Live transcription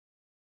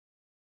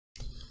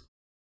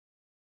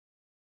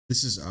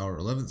This is our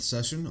 11th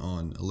session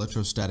on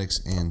electrostatics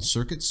and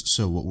circuits.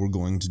 So what we're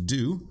going to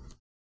do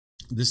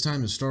this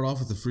time is start off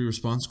with a free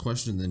response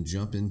question and then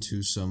jump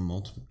into some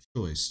multiple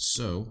choice.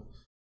 So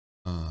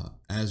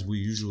as we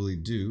usually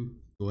do,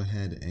 go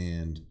ahead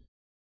and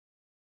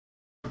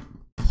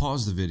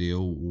pause the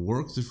video,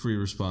 work the free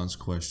response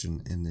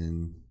question, and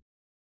then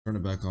turn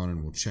it back on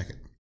and we'll check it.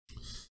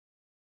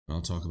 And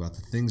I'll talk about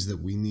the things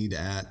that we need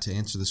to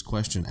answer this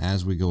question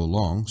as we go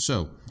along.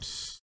 So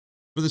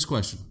for this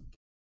question,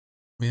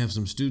 we have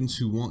some students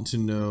who want to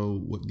know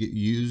what gets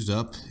used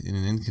up in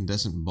an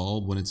incandescent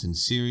bulb when it's in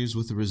series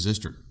with a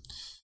resistor.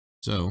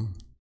 So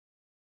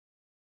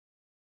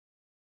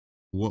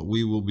what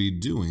we will be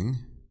doing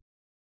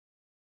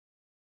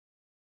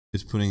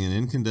is putting an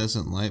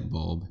incandescent light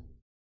bulb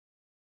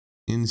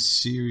in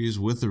series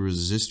with a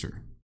resistor.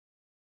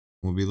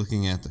 We'll be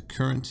looking at the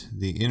current,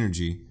 the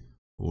energy,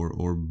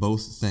 or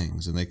both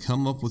things. And they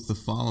come up with the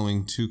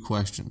following two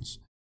questions.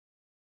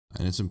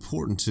 And it's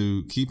important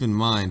to keep in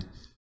mind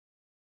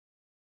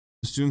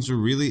the students are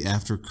really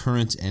after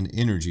current and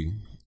energy.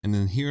 And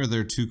then here are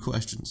their two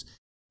questions.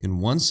 In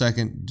 1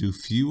 second, do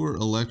fewer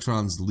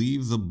electrons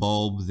leave the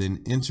bulb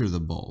than enter the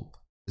bulb?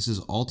 This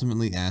is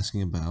ultimately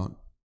asking about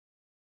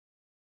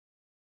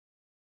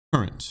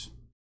current.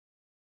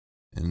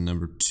 And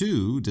number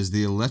 2, does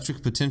the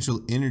electric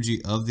potential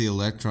energy of the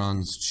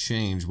electrons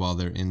change while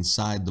they're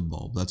inside the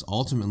bulb? That's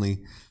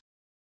ultimately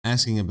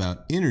asking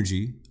about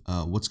energy.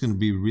 What's going to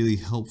be really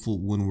helpful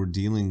when we're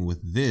dealing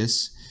with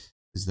this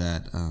is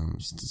that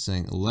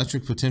saying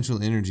electric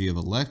potential energy of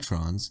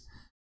electrons,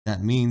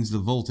 that means the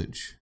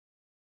voltage.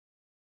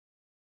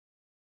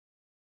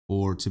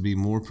 Or to be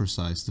more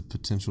precise, the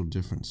potential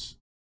difference,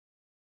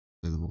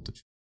 say the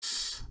voltage.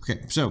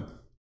 Okay, so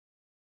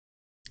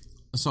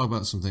let's talk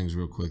about some things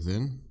real quick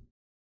then.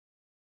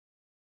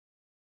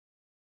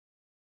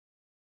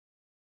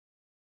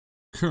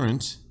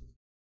 Current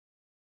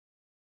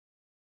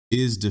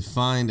is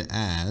defined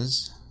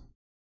as,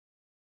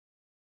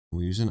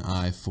 we'll use an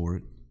I for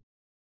it,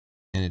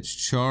 and it's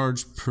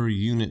charge per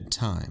unit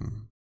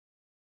time.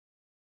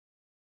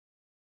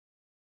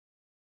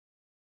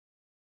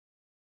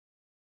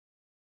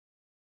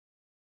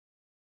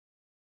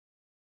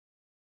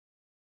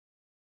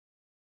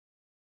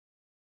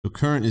 So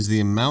current is the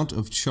amount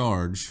of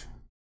charge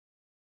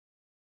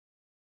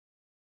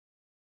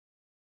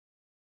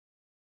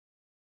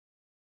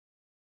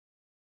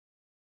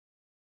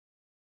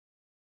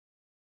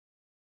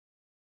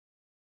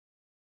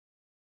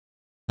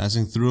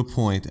passing through a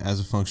point as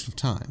a function of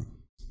time,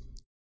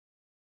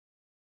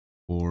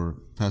 or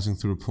passing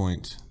through a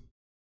point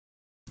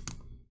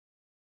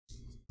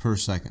per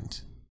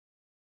second.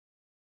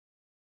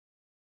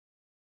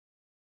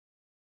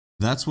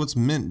 That's what's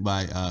meant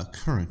by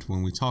current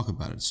when we talk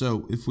about it.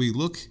 So if we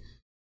look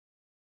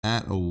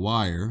at a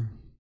wire,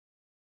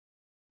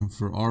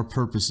 for our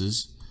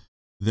purposes,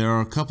 there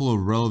are a couple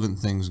of relevant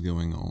things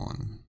going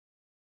on.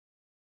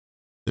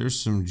 There's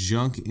some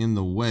junk in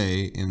the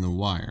way in the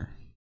wire.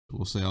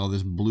 We'll say all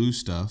this blue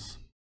stuff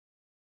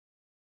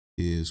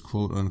is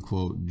quote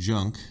unquote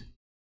junk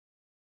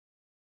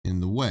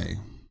in the way.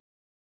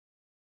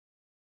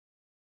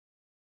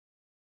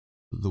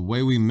 The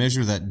way we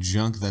measure that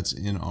junk that's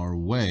in our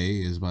way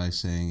is by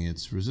saying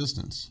its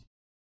resistance.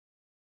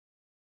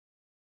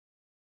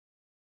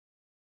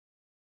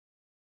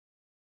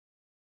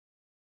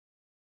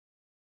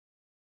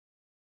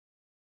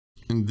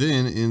 And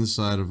then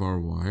inside of our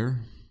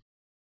wire,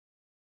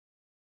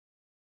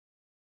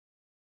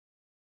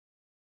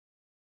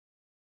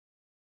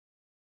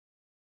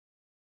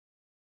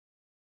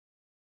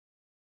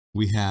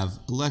 we have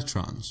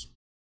electrons.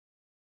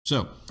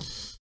 So,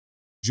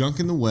 junk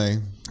in the way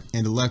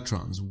and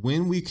electrons.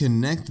 When we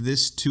connect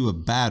this to a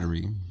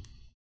battery,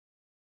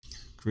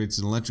 creates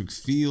an electric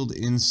field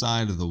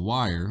inside of the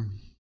wire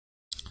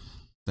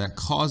that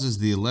causes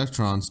the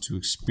electrons to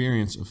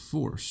experience a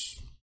force.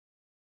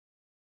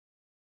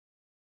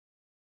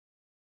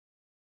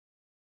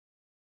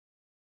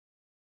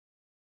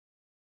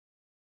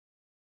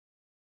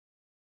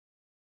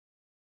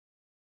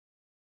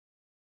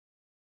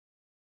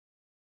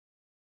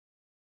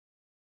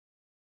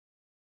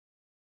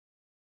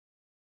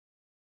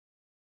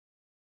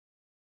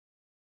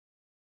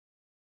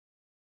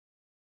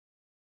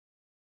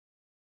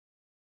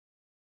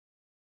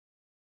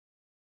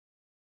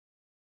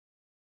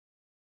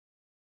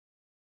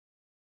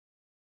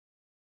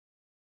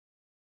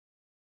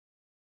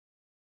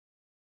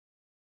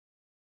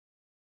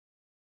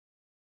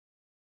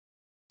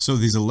 So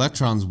these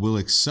electrons will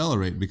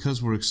accelerate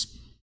because we're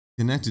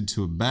connected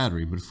to a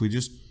battery. But if we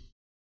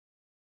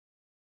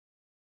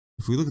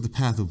look at the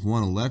path of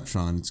one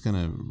electron, it's going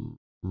to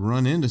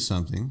run into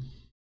something,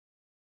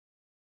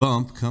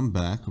 bump, come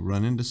back,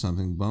 run into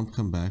something, bump,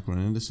 come back, run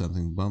into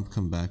something, bump,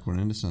 come back, run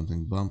into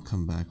something, bump,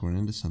 come back, run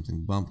into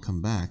something, bump,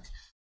 come back.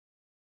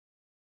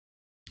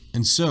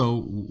 And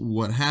so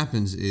what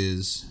happens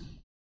is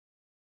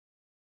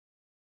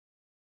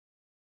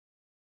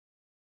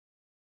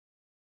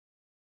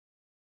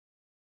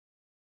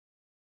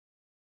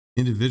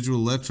Individual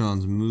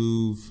electrons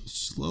move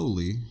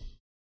slowly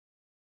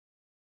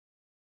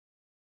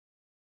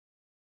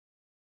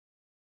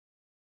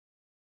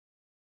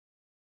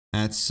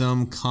at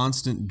some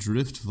constant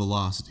drift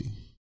velocity.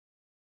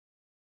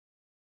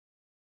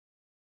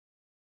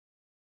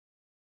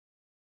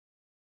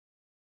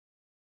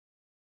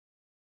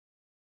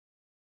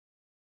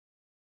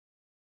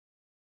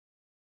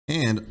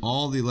 And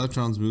all the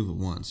electrons move at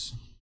once.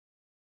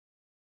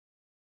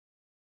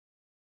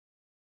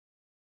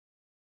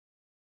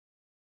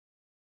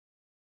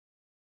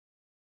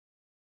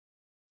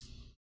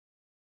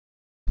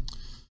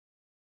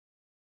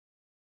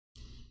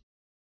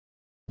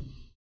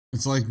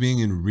 It's like being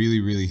in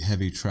really, really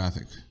heavy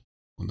traffic.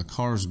 When the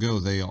cars go,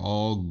 they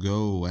all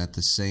go at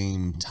the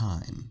same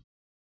time.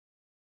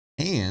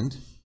 And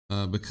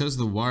because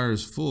the wire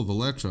is full of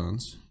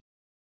electrons,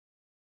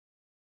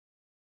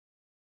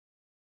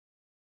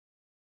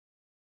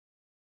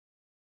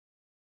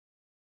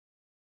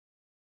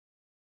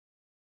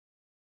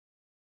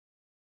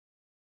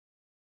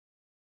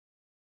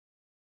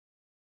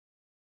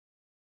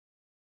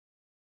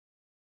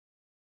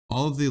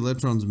 all of the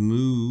electrons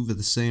move at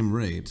the same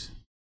rate.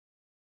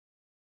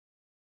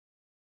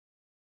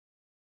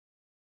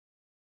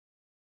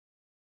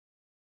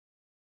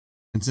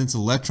 And since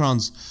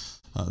electrons,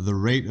 the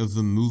rate of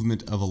the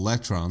movement of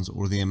electrons,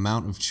 or the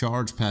amount of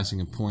charge passing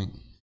a point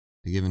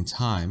at a given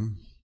time,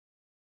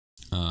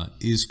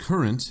 is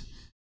current,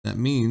 that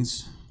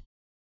means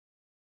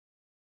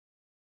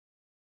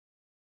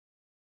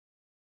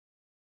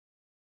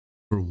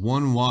for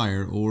one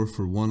wire or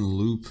for one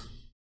loop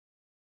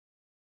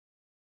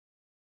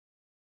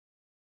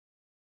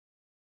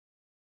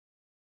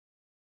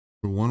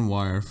for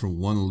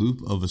one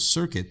loop of a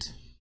circuit,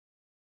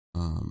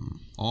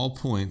 all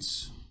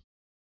points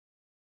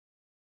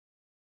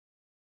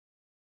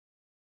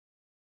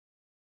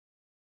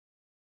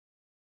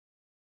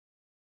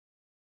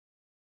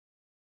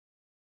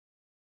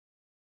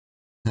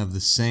have the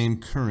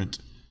same current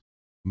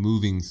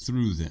moving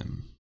through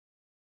them.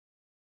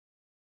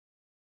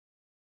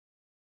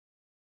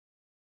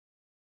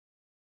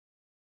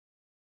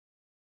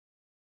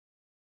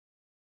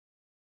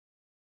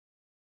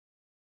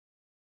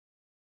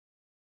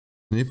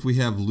 And if we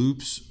have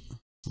loops,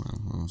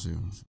 well, let's see.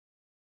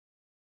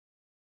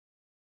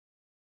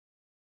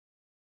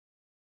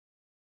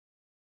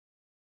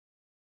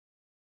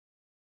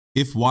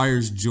 If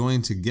wires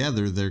join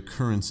together, their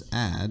currents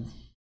add.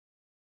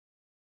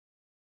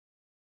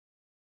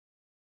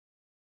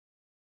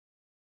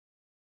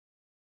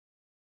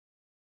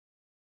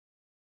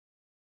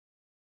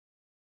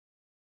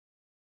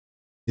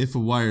 If a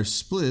wire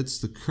splits,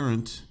 the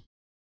current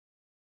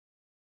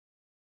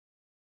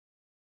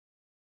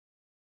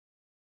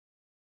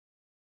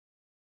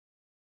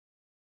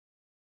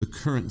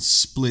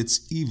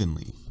splits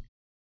evenly.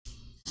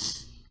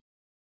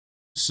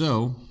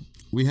 So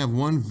we have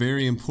one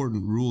very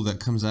important rule that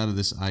comes out of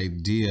this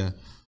idea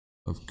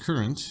of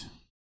current.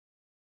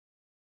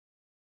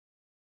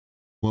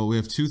 Well, we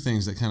have two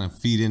things that kind of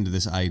feed into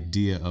this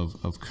idea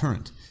of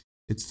current.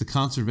 It's the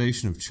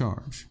conservation of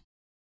charge.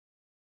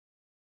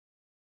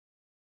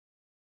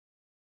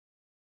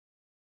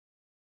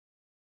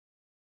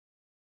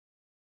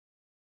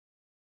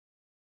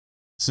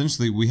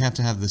 Essentially, we have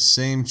to have the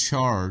same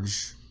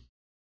charge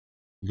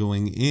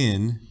going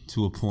in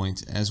to a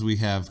point as we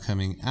have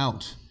coming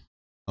out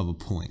of a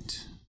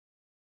point.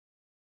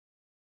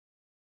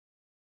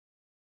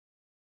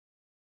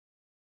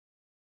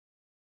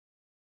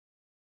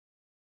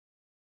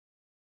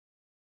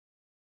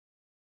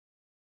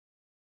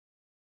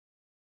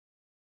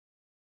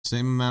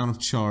 Same amount of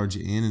charge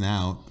in and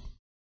out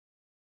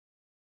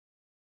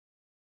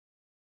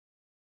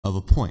of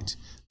a point.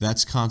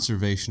 That's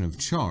conservation of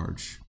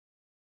charge.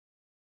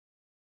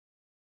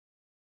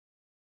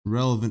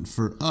 Relevant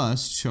for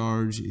us,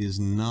 charge is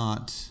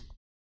not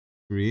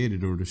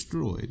created or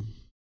destroyed.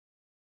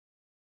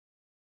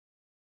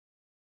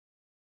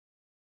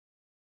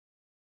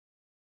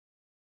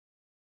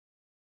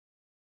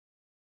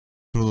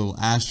 Put a little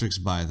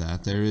asterisk by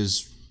that. There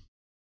is,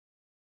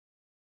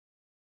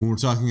 when we're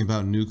talking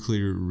about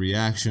nuclear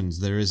reactions,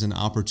 there is an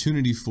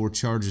opportunity for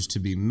charges to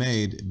be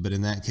made, but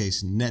in that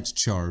case, net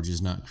charge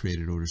is not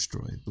created or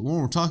destroyed. But when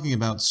we're talking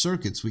about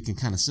circuits, we can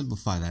kind of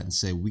simplify that and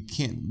say we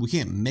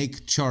can't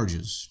make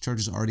charges.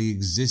 Charges already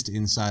exist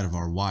inside of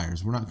our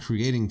wires. We're not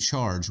creating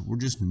charge, we're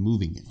just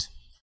moving it.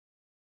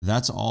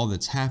 That's all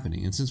that's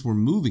happening. And since we're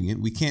moving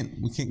it, we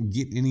can't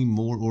get any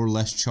more or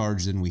less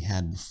charge than we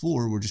had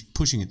before. We're just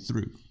pushing it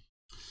through.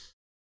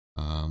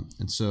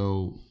 And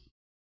so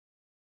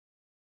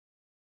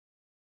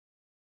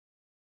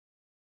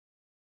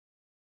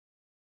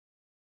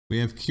we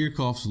have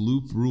Kirchhoff's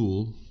loop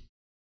rule.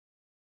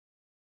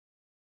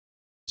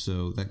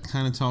 So that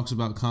kind of talks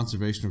about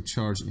conservation of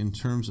charge in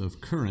terms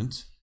of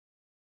current.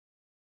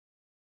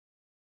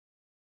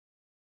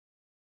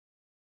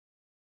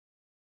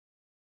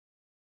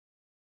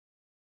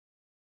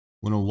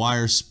 When a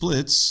wire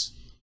splits,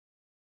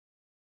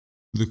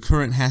 the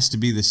current has to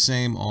be the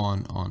same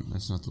on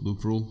that's not the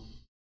loop rule.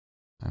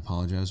 I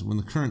apologize. When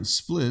the current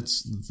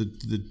splits,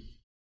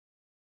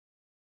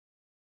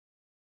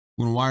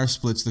 when a wire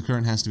splits, the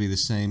current has to be the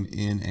same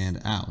in and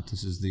out.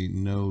 This is the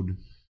node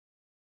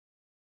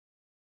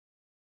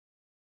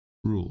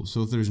rule.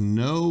 So if there's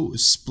no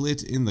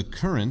split in the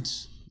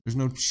current, there's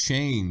no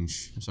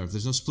change. I'm sorry, if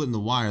there's no split in the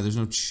wire, there's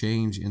no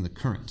change in the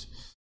current.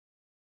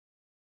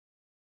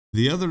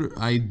 The other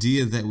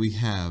idea that we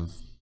have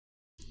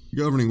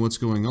governing what's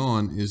going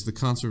on is the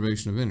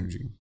conservation of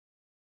energy.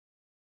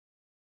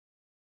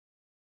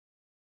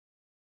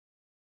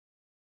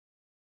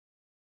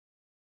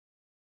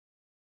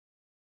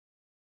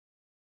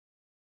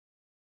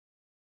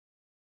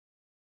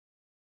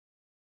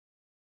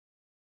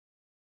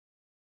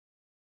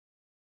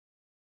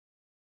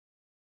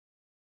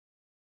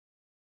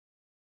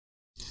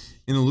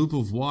 In a loop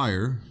of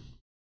wire,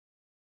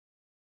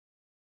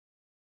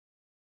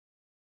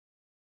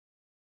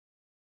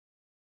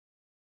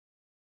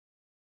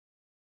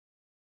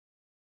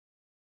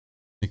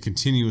 a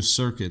continuous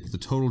circuit, the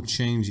total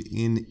change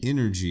in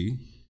energy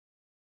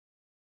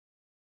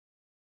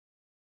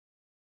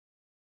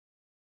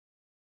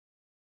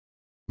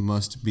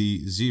must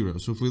be zero.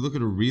 So if we look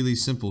at a really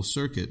simple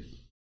circuit,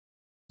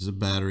 this is a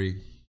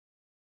battery,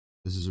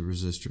 this is a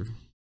resistor.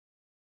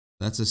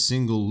 That's a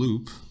single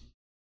loop.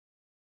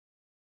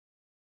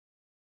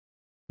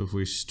 So if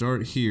we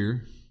start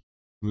here,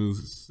 move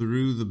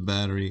through the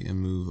battery and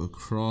move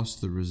across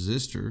the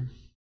resistor,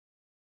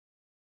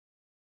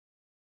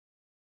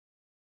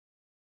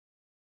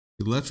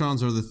 the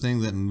electrons are the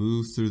thing that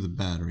move through the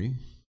battery,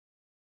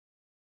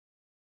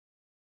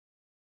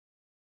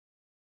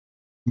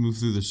 move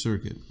through the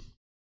circuit.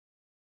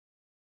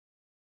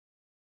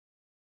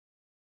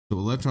 So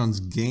electrons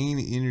gain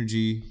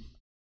energy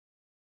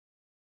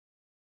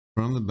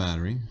from the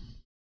battery.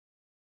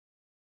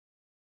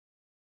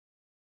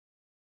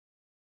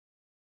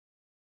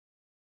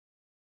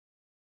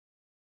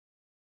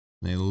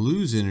 They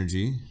lose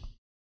energy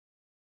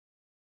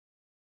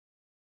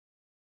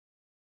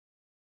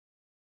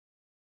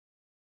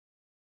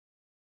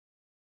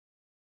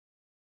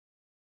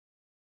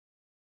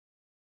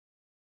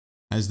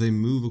as they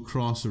move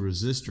across a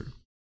resistor.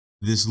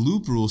 This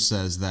loop rule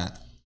says that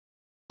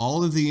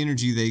all of the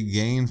energy they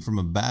gain from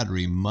a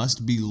battery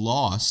must be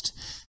lost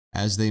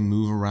as they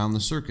move around the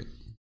circuit.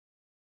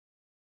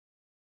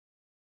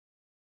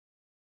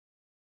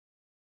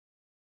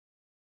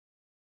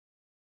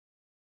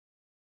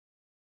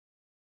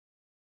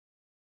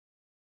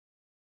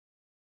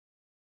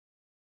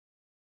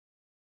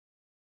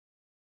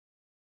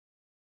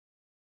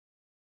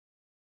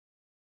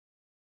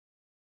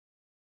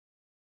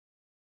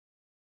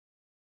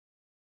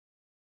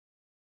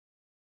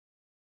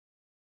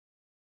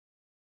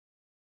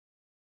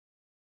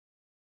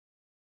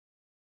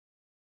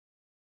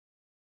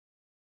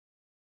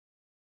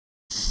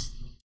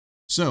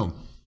 So,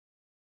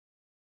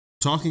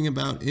 talking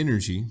about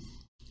energy,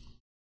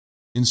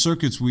 in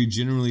circuits we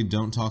generally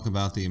don't talk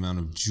about the amount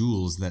of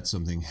joules that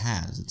something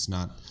has. It's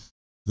not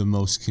the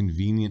most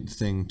convenient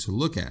thing to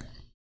look at.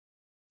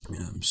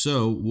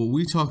 So what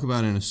we talk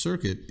about in a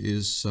circuit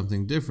is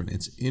something different.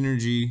 It's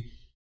energy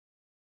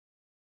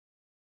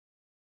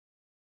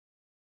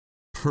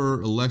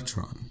per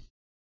electron.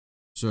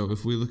 So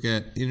if we look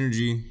at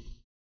energy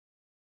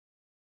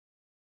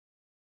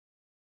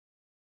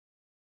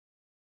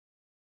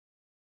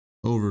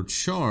over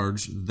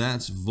charge,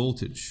 that's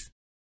voltage.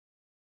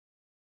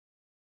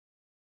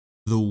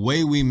 The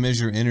way we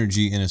measure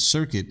energy in a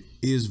circuit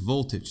is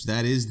voltage.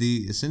 That is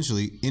the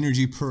essentially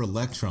energy per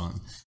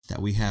electron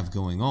that we have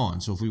going on.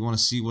 So if we want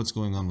to see what's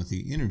going on with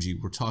the energy,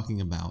 we're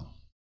talking about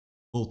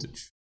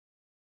voltage.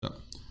 So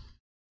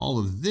all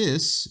of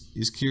this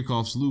is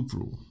Kirchhoff's loop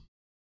rule.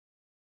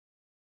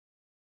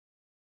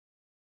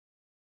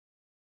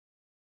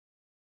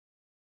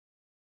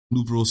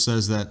 Loop rule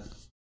says that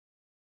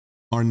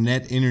our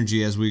net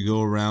energy as we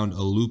go around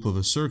a loop of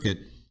a circuit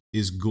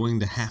is going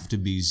to have to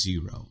be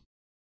zero.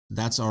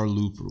 That's our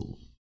loop rule.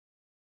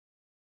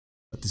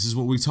 But this is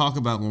what we talk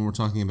about when we're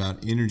talking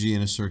about energy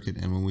in a circuit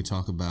and when we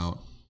talk about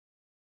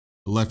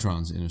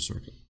electrons in a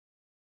circuit.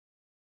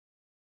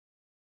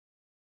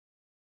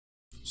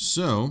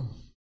 So,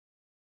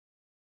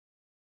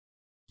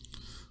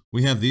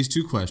 we have these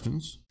two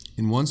questions.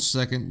 In 1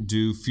 second,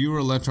 do fewer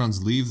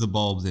electrons leave the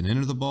bulb than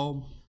enter the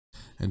bulb?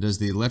 And does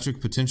the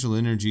electric potential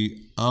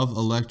energy of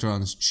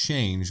electrons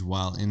change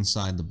while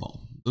inside the bulb?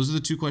 Those are the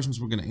two questions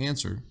we're going to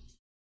answer.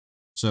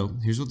 So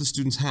here's what the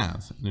students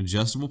have: an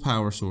adjustable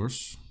power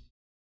source,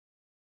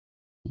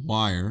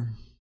 wire,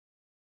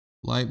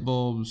 light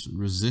bulbs,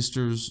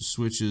 resistors,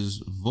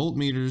 switches,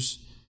 voltmeters,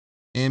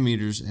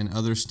 ammeters, and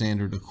other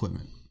standard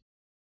equipment.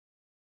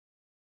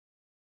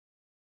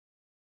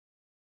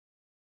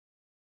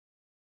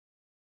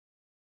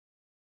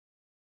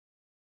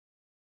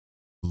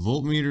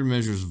 Voltmeter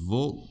measures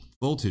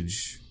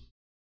voltage,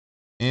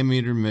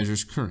 ammeter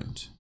measures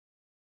current.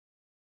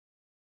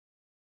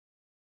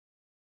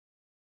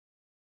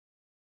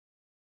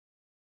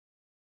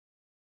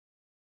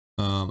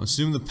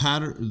 Assume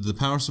the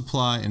power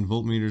supply and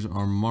voltmeters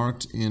are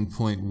marked in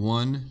point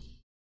 1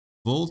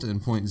 volt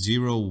and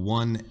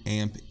 0.01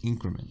 amp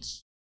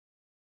increments.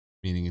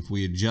 Meaning if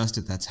we adjust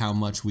it, that's how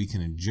much we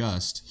can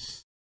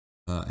adjust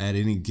at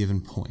any given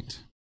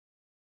point.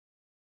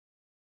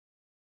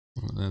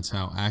 That's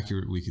how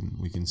accurate we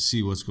can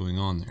see what's going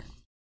on there.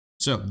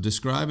 So,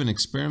 describe an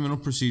experimental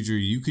procedure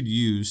you could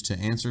use to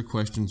answer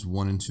questions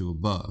 1 and 2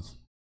 above.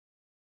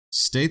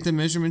 State the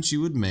measurements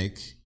you would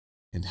make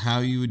and how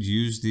you would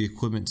use the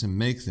equipment to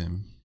make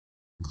them.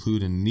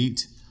 Include a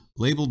neat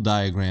labeled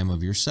diagram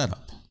of your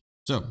setup.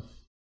 So,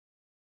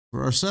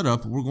 for our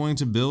setup, we're going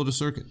to build a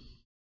circuit.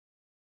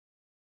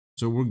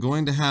 So we're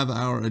going to have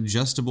our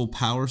adjustable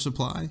power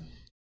supply.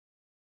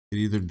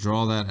 You could either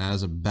draw that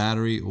as a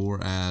battery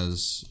or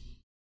as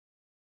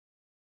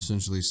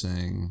essentially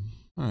saying,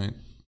 all right,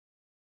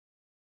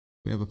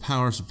 we have a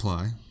power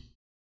supply.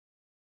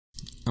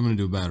 I'm going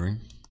to do a battery.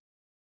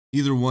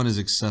 Either one is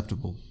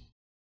acceptable.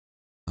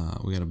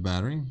 We got a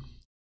battery.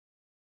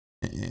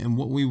 And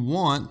what we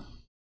want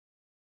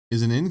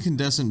is an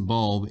incandescent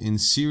bulb in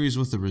series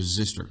with a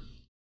resistor.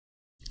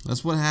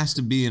 That's what has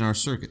to be in our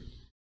circuit.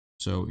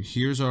 So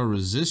here's our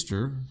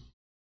resistor.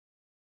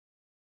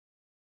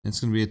 It's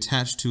going to be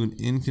attached to an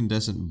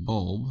incandescent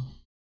bulb.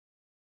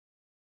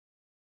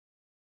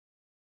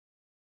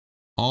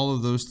 All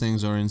of those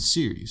things are in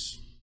series.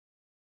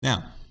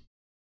 Now,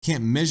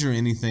 can't measure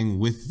anything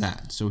with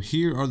that. So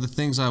here are the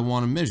things I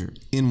want to measure.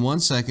 In 1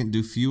 second,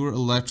 do fewer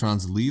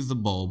electrons leave the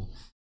bulb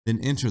than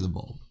enter the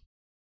bulb?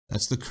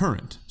 That's the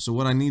current. So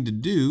what I need to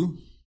do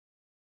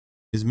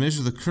is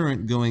measure the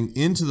current going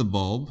into the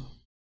bulb.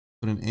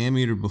 Put an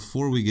ammeter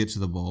before we get to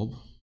the bulb.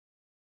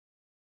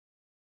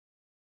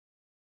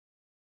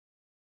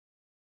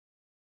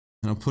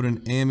 And I'll put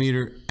an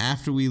ammeter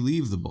after we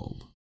leave the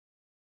bulb.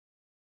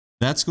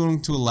 That's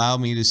going to allow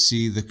me to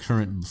see the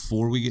current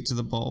before we get to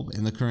the bulb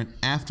and the current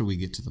after we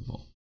get to the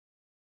bulb.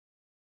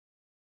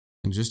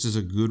 And just as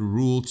a good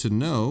rule to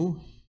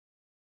know,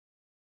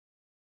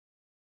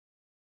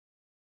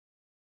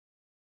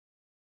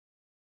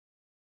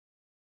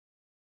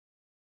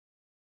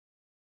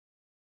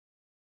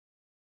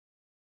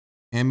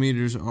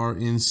 ammeters are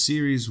in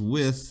series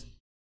with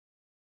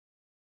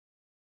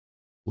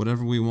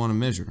whatever we want to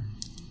measure.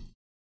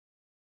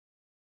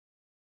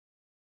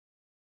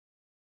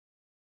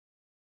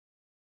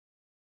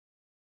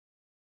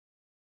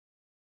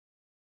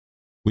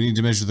 We need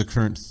to measure the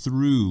current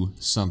through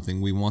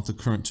something. We want the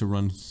current to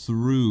run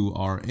through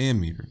our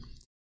ammeter.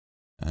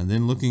 And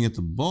then looking at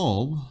the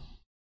bulb,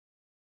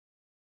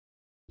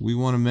 we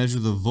want to measure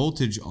the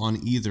voltage on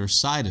either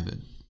side of it.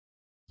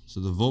 So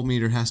the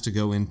voltmeter has to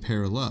go in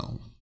parallel.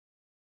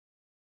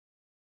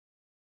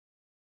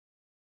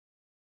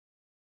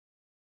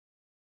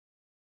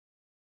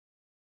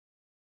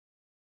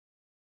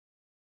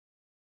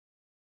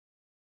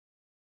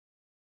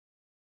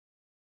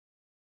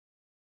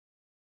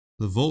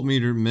 The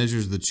voltmeter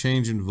measures the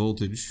change in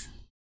voltage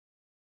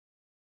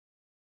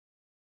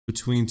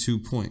between 2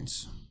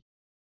 points.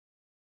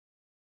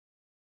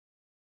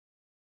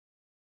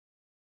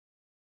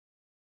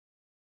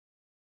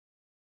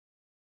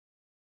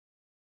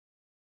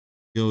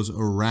 Goes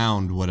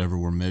around whatever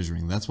we're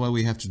measuring. That's why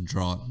we have to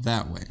draw it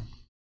that way.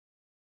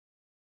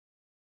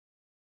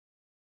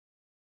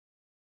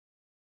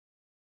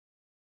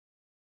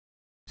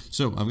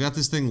 So I've got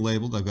this thing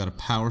labeled. I've got a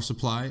power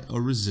supply, a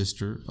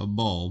resistor, a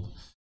bulb,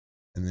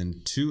 and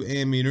then 2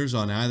 ammeters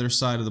on either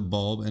side of the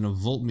bulb and a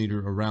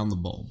voltmeter around the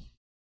bulb.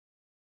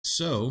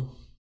 So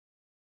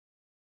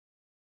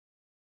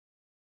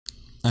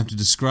I have to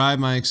describe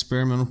my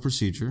experimental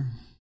procedure.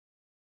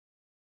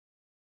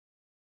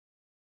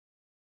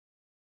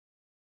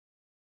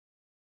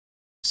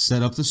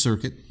 Set up the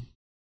circuit,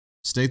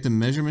 state the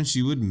measurements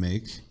you would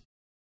make,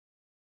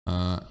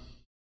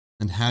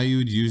 and how you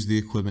would use the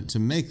equipment to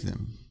make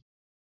them.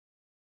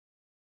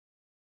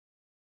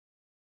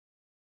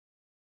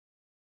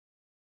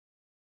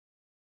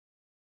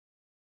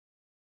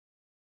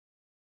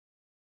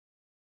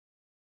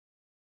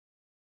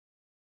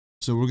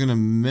 So we're going to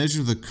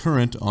measure the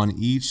current on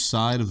each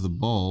side of the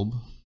bulb.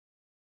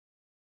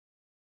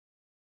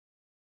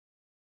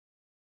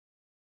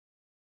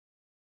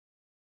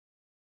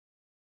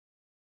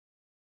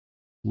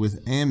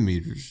 With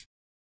ammeters.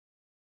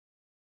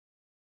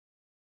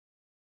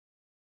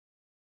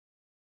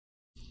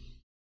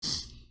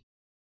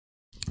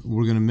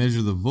 We're going to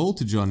measure the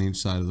voltage on each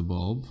side of the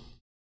bulb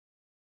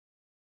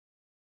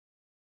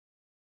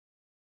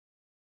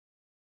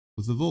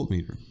with the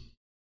voltmeter.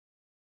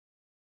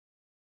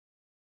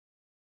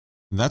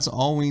 That's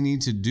all we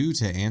need to do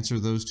to answer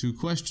those 2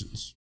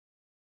 questions.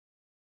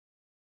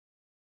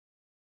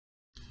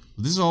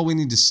 This is all we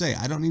need to say.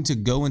 I don't need to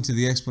go into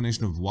the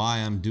explanation of why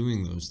I'm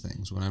doing those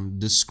things. When I'm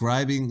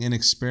describing an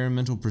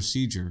experimental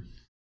procedure,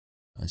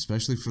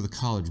 especially for the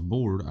College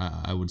Board,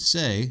 I would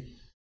say,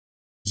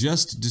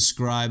 just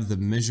describe the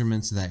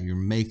measurements that you're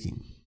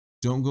making.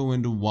 Don't go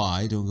into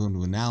why, don't go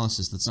into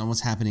analysis. That's not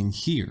what's happening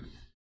here.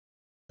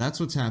 That's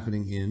what's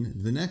happening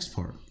in the next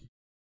part.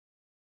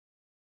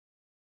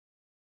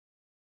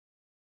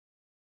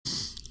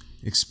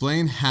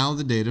 Explain how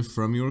the data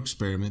from your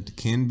experiment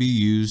can be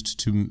used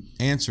to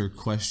answer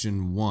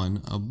question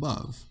 1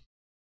 above.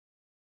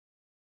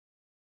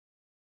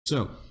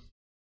 So,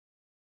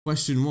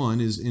 question 1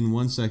 is, in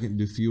 1 second,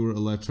 do fewer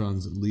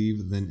electrons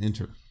leave than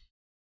enter?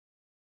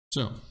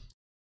 So,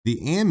 the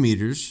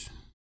ammeters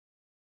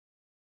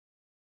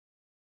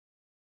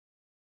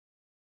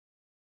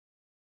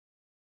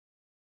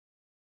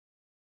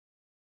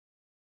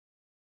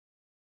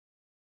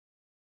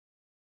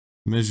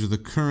measure the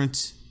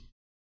current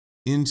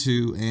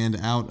into and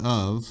out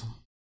of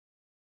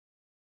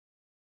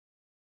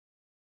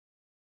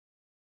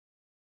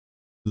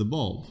the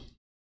bulb.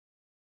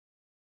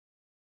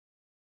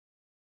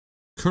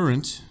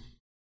 Current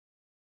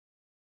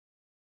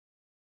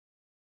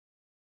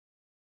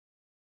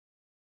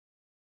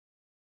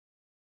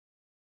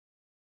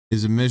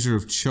is a measure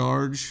of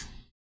charge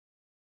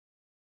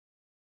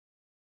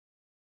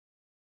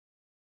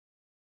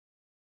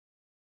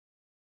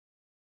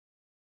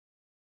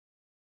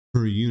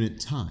per unit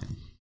time.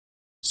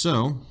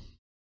 So,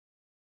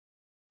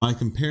 by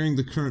comparing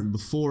the current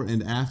before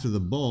and after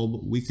the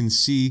bulb, we can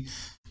see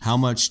how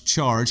much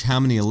charge, how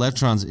many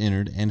electrons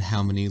entered, and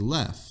how many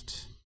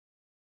left.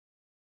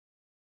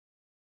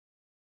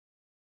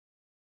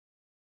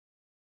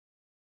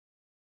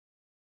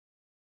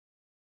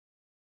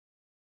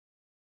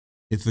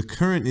 If the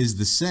current is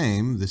the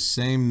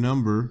same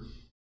number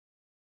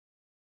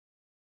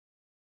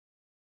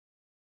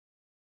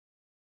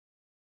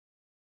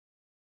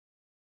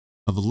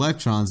of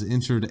electrons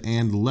entered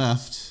and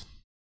left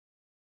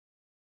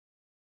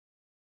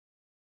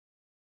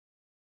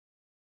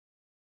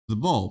the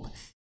bulb.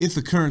 If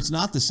the current's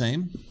not the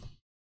same,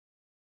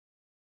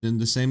 then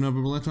the same number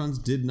of electrons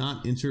did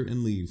not enter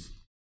and leave.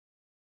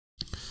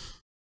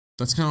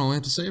 That's kind of all I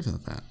have to say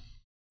about that.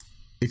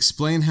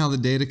 Explain how the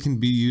data can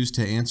be used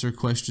to answer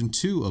question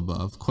 2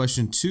 above.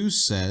 Question 2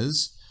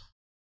 says,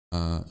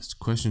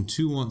 question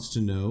 2 wants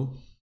to know,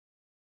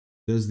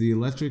 does the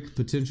electric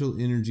potential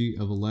energy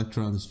of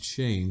electrons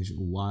change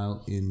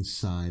while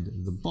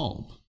inside the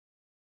bulb?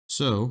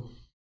 So,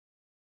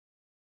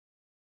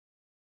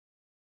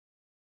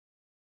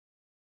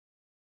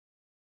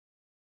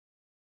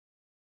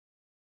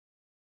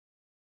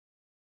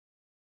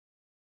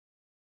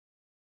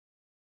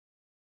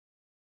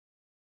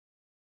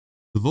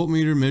 the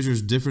voltmeter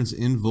measures difference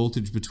in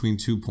voltage between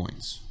 2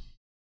 points.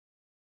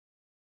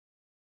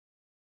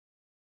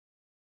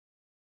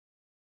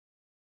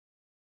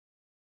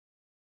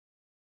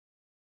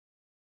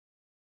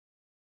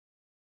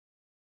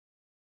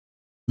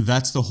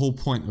 That's the whole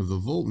point of the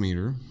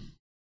voltmeter.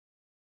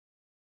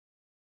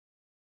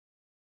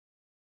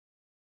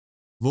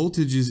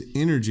 Voltage is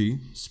energy,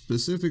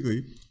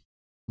 specifically,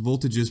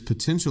 voltage is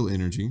potential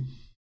energy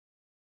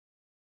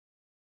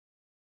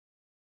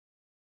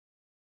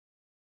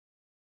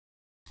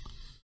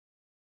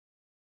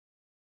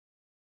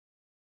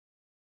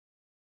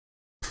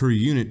per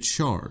unit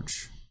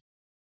charge.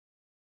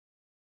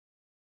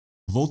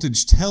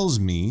 Voltage tells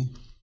me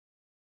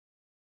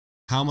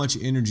how much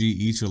energy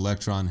each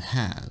electron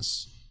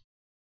has.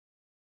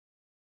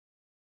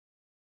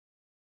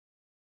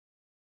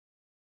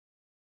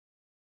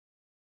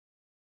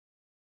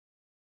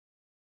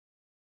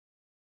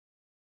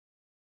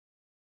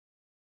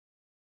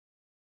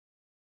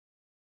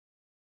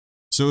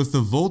 So if the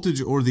voltage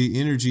or the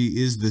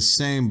energy is the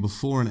same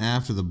before and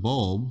after the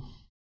bulb,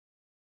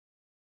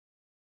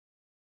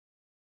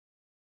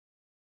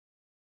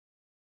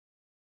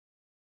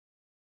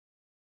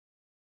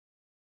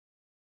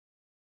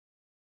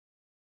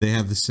 they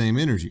have the same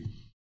energy.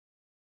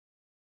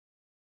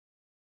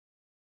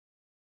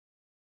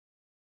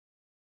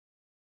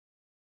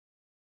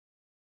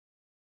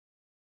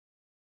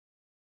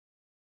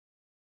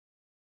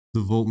 The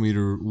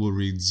voltmeter will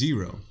read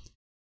 0.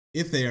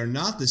 If they are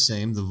not the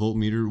same, the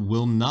voltmeter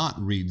will not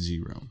read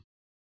 0.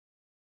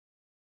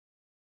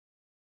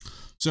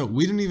 So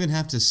we don't even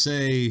have to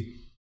say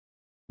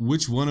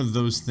which one of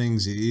those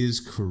things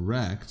is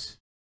correct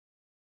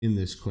in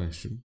this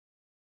question.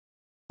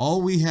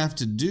 All we have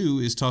to do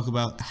is talk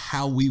about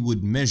how we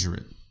would measure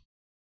it.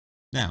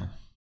 Now,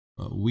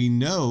 we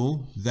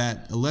know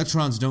that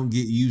electrons don't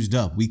get used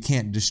up. We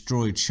can't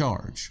destroy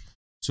charge.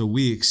 So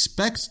we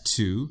expect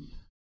to,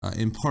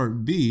 in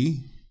part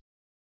B,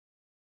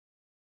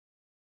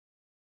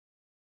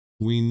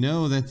 we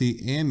know that the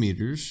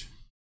ammeters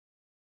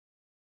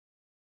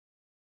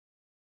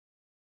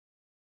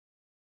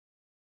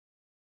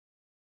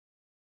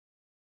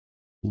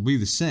will be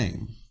the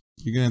same.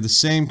 You're going to have the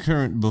same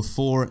current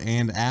before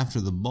and after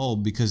the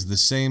bulb because the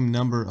same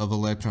number of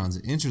electrons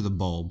enter the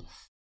bulb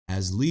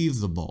as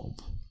leave the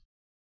bulb.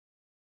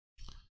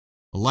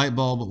 A light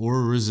bulb or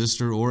a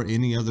resistor or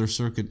any other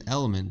circuit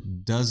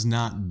element does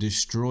not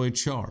destroy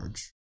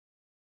charge.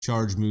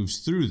 Charge moves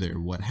through there.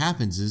 What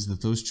happens is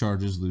that those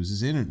charges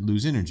lose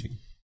energy.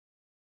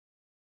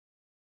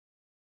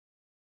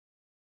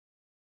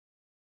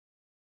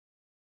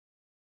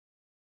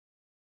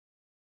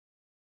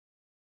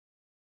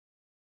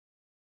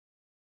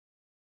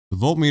 The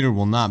voltmeter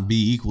will not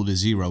be equal to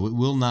 0. It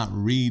will not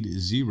read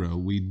 0.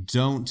 We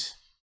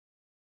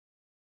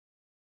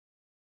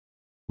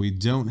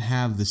don't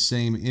have the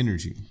same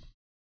energy.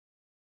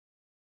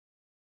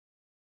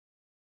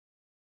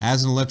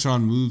 As an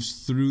electron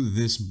moves through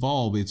this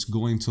bulb, it's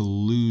going to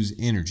lose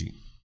energy.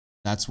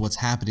 That's what's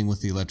happening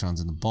with the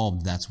electrons in the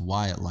bulb. That's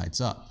why it lights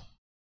up.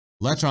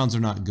 Electrons are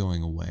not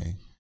going away.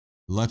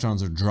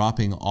 Electrons are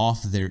dropping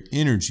off their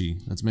energy.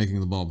 That's making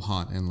the bulb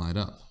hot and light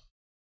up.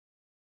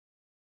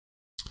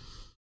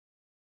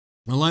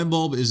 A light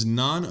bulb is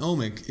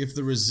non-ohmic if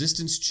the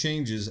resistance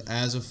changes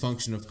as a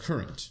function of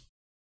current.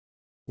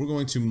 We're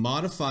going to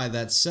modify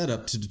that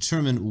setup to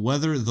determine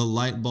whether the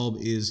light bulb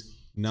is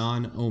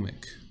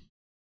non-ohmic.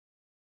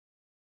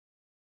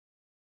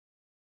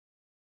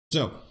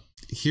 So,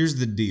 here's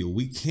the deal.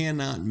 We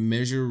cannot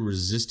measure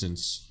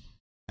resistance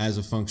as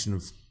a function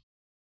of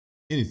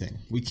anything.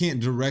 We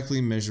can't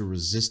directly measure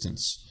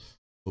resistance.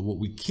 But what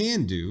we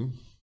can do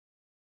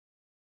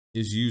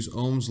is use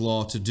Ohm's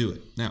law to do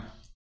it. Now,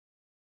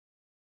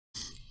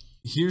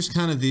 here's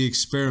kind of the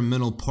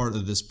experimental part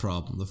of this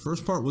problem. The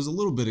first part was a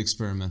little bit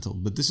experimental,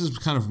 but this is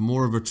kind of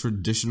more of a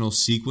traditional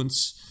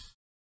sequence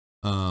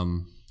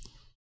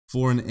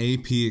for an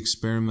AP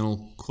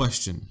experimental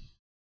question.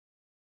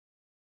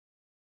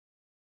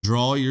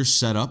 Draw your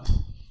setup.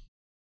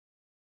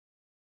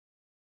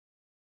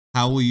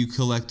 How will you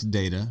collect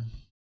data?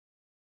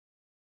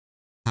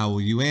 How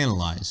will you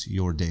analyze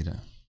your data?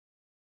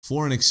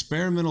 For an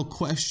experimental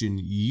question,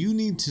 you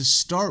need to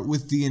start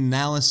with the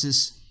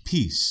analysis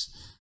piece.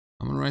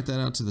 I'm going to write that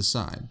out to the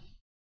side.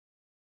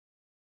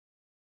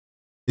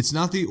 It's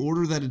not the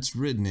order that it's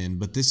written in,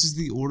 but this is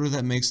the order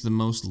that makes the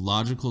most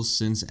logical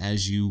sense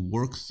as you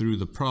work through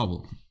the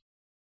problem.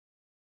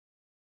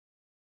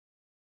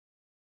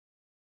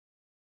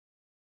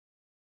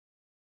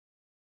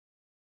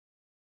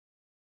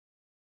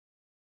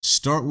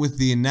 Start with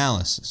the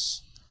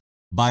analysis.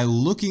 By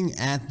looking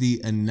at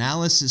the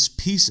analysis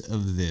piece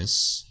of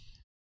this,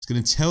 it's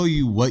going to tell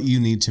you what you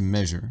need to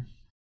measure.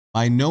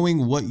 By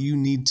knowing what you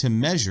need to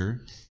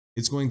measure,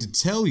 it's going to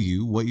tell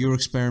you what your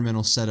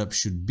experimental setup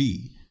should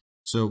be.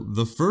 So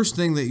the first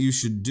thing that you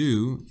should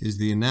do is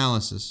the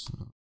analysis.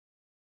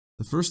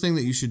 The first thing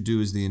that you should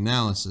do is the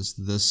analysis.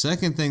 The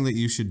second thing that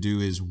you should do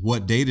is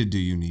what data do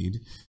you need?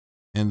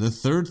 And the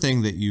third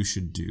thing that you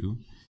should do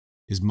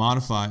is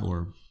modify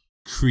or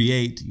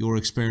create your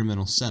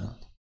experimental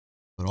setup.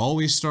 But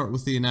always start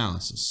with the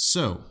analysis.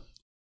 So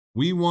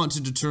we want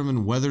to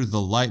determine whether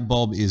the light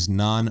bulb is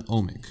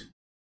non-ohmic.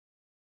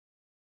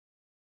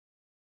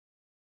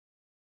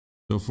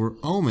 So for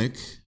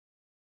ohmic,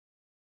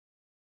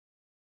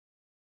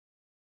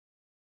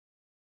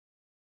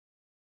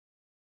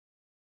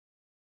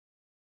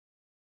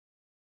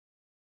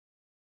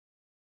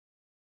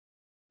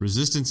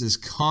 resistance is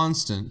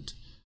constant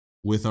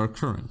with our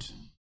current.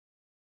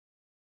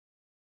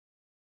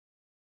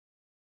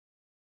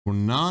 For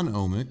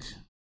non-ohmic,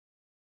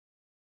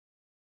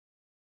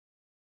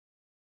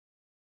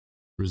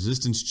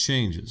 resistance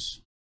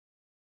changes.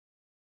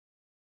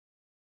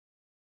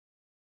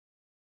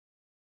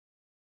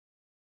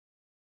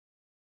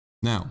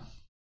 Now,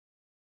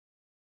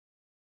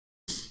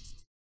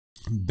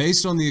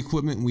 based on the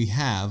equipment we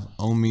have,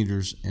 ohm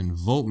meters and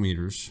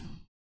voltmeters,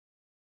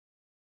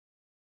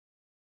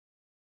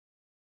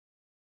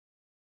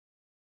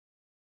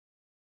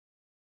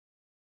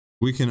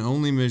 we can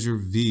only measure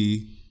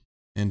V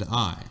and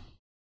I.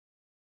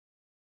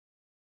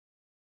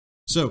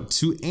 So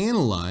to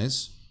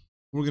analyze,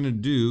 what we're going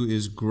to do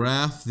is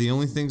graph the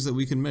only things that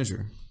we can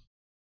measure.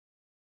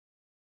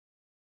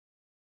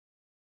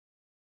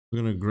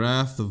 We're going to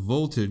graph the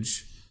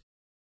voltage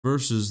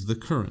versus the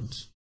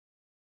current.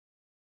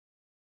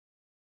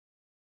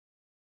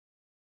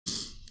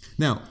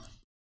 Now,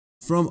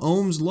 from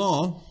Ohm's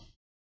law,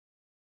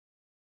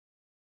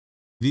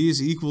 V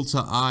is equal to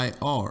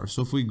IR.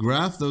 So if we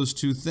graph those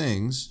two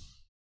things,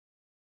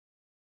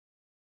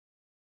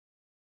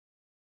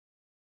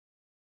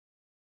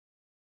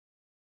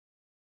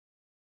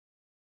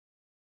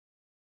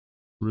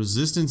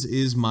 resistance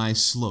is my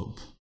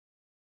slope.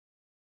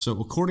 So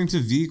according to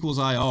V equals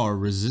IR,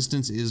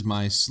 resistance is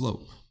my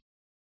slope.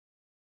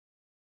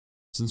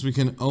 Since we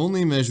can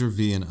only measure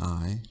V and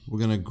I, we're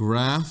going to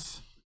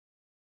graph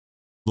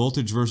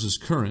voltage versus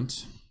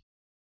current.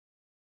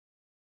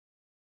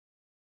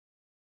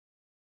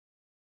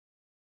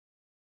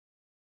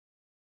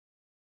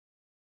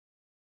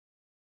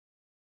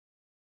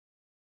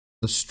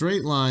 A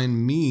straight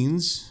line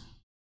means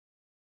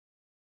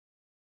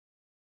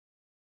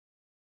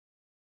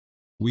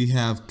we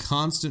have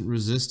constant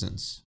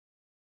resistance.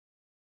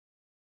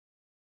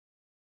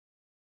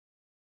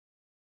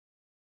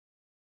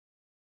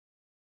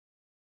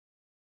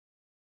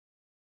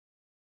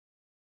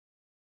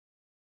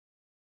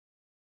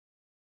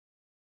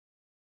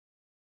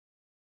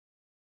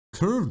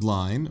 Curved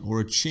line,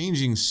 or a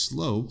changing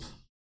slope,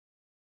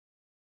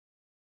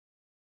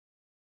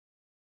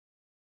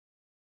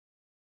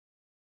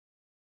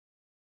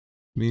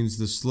 means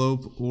the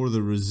slope or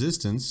the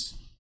resistance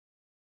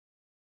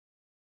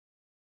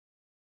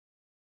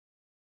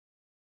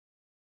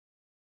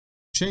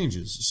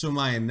changes. So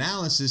my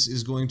analysis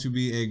is going to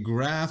be a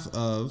graph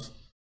of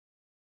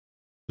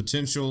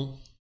potential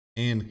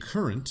and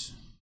current.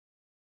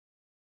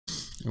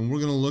 And we're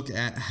going to look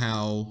at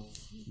how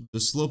the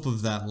slope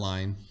of that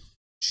line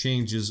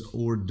changes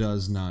or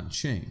does not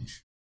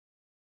change.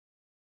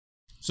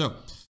 So,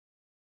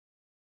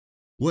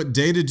 what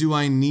data do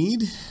I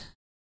need?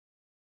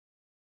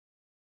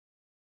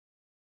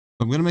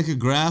 I'm going to make a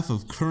graph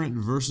of current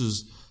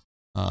versus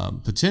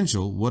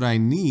potential. What I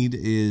need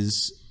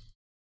is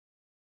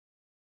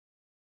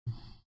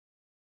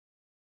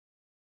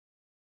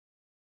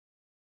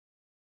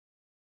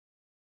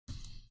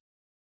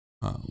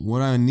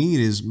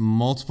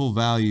multiple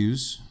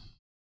values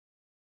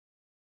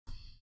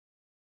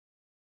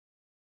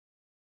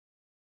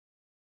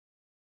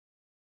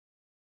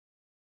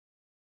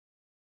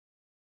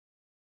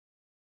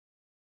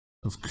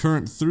of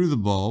current through the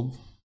bulb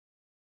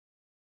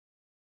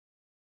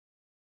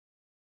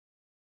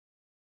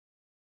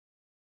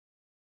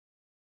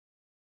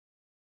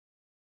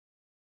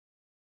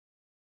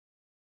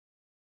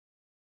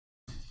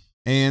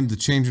and the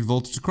change in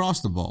voltage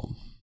across the bulb.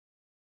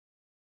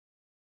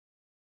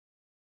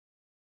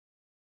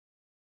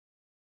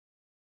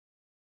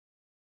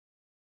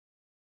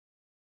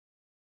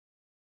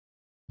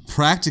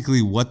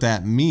 Practically, what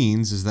that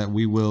means is that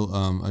we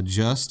will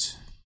adjust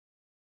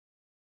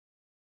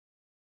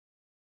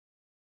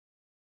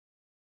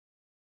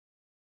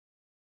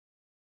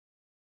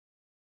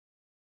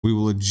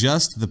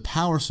the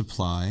power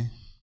supply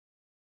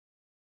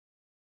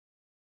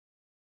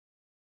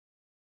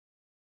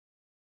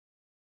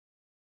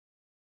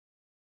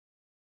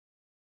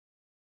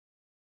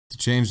to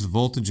change the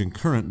voltage and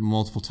current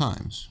multiple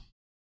times.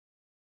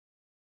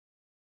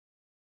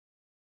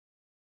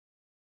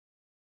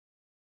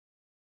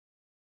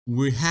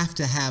 We have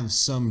to have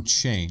some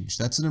change.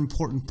 That's an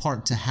important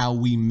part to how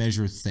we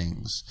measure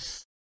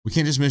things. We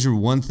can't just measure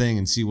one thing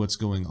and see what's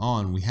going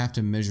on. We have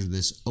to measure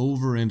this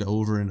over and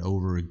over and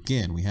over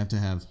again. We have to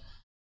have,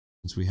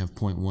 since we have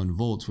 0.1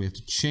 volts, we have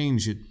to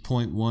change it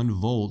 0.1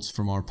 volts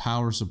from our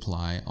power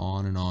supply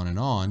on and on and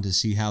on to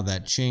see how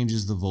that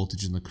changes the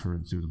voltage and the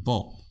current through the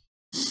bulb.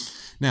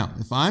 Now,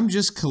 if I'm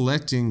just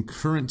collecting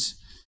current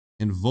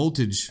and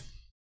voltage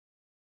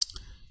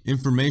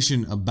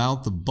information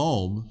about the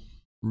bulb,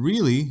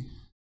 really,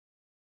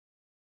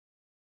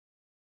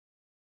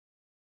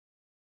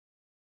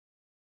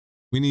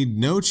 we need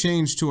no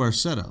change to our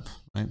setup,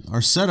 right?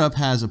 Our setup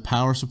has a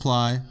power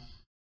supply,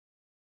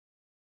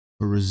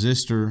 a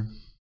resistor,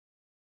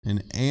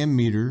 an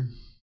ammeter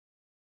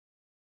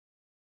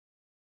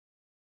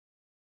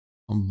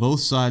on both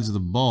sides of the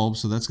bulb,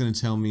 so that's going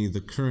to tell me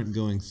the current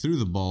going through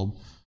the bulb,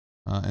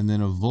 and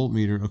then a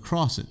voltmeter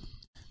across it.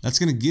 That's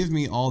going to give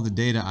me all the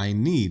data I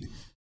need.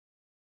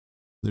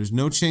 There's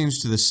no change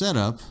to the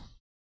setup,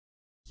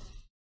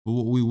 but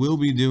what we will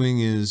be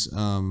doing is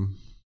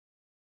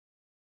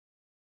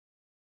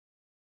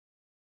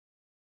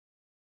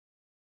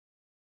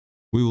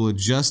we will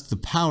adjust the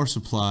power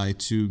supply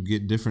to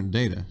get different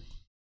data.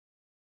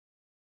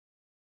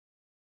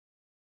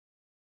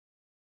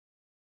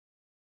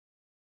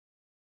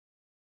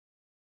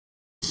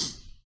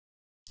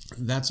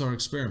 That's our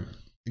experiment.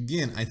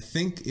 Again, I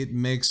think it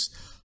makes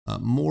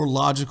more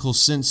logical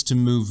sense to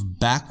move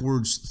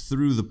backwards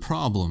through the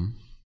problem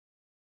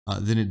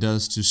than it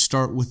does to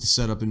start with the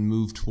setup and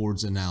move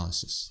towards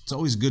analysis. It's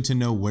always good to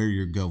know where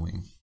you're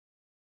going,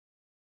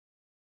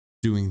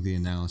 doing the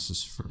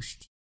analysis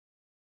first.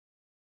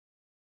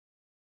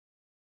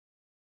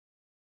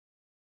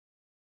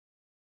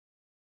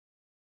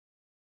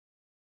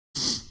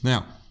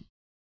 Now,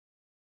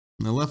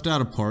 I left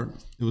out a part.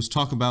 It was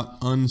talk about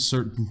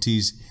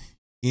uncertainties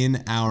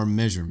in our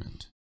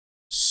measurement.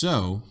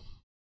 So,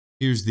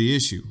 here's the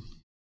issue.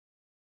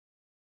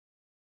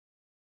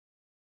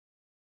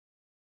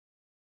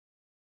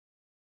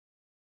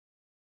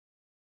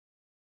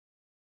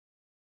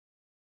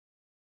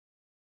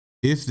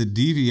 If the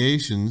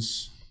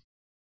deviations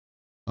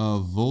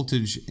of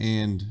voltage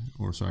and,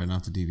 or sorry,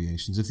 not the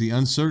deviations, if the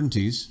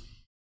uncertainties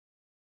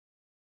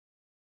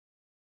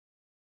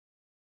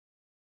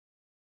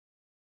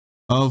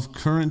of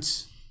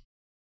current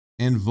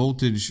and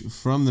voltage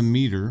from the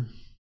meter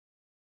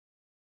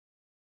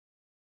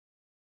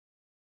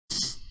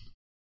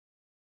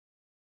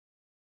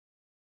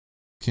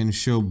can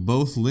show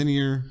both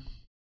linear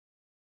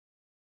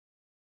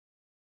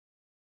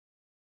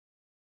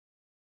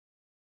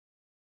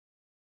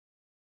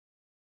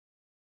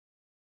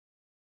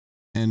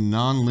and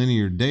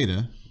nonlinear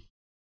data,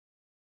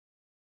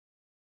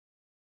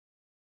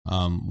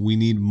 we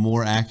need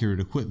more accurate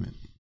equipment.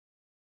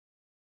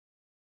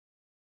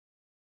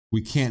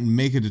 We can't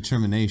make a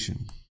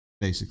determination,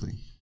 basically.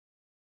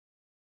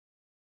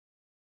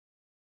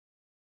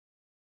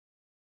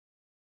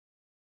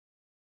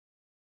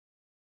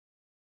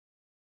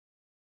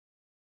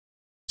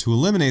 To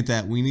eliminate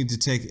that, we need to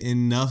take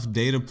enough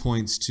data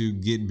points to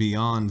get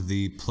beyond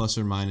the plus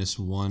or minus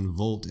 1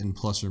 volt and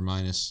plus or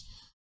minus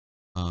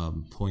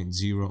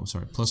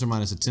plus or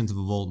minus a tenth of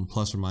a volt and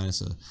plus or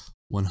minus a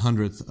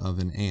 1/100th of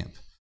an amp.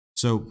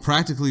 So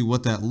practically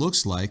what that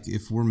looks like,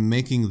 if we're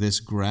making this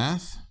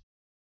graph,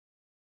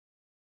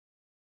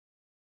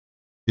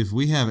 if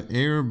we have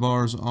error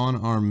bars on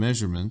our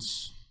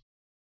measurements,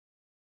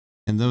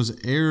 and those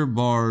error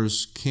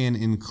bars can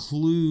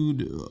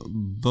include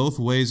both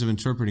ways of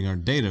interpreting our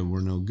data,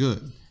 we're no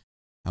good.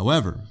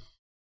 However,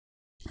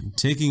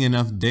 taking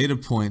enough data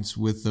points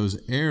with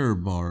those error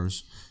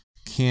bars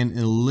can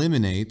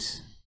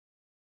eliminate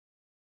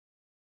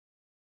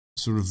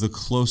sort of the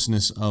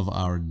closeness of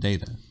our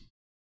data.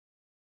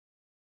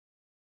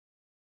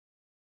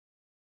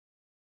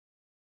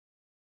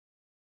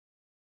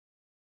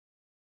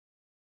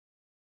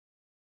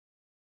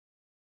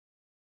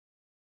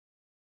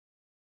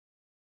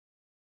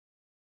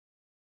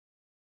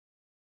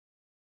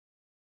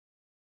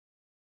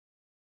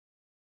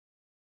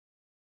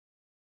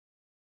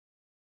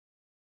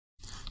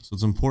 So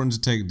it's important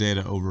to take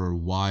data over a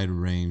wide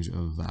range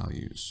of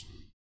values.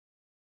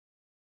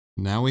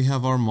 Now we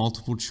have our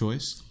multiple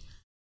choice.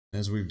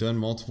 As we've done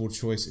multiple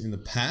choice in the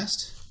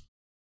past,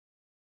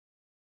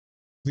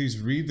 please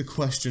read the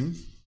question,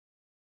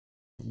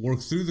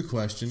 work through the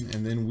question,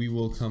 and then we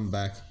will come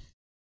back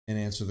and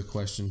answer the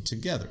question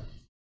together.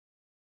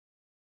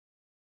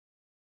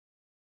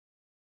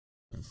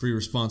 Free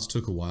response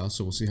took a while,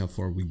 so we'll see how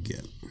far we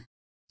get.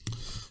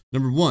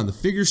 Number 1, the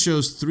figure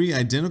shows 3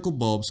 identical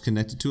bulbs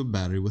connected to a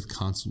battery with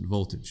constant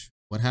voltage.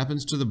 What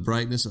happens to the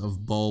brightness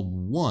of bulb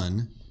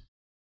 1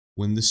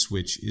 when the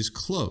switch is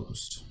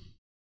closed?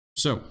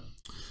 So,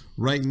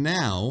 right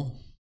now,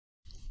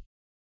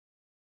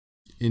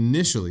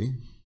 initially,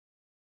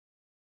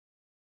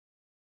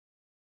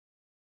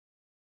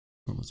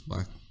 oh, it's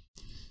black.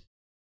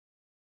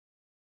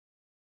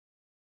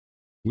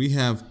 We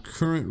have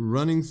current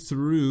running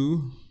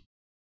through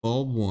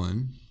bulb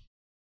 1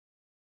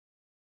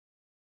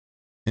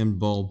 and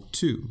bulb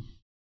 2.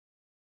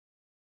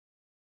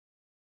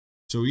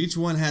 So each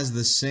one has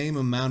the same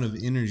amount of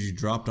energy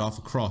dropped off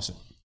across it.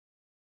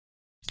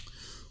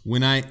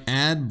 When I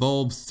add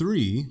bulb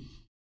 3,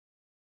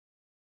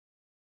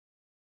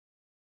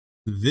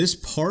 this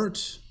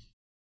part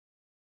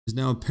is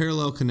now a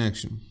parallel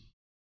connection.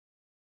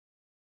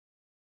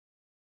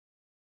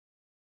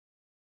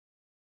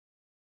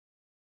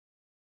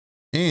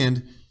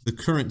 And the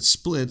current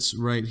splits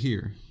right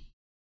here.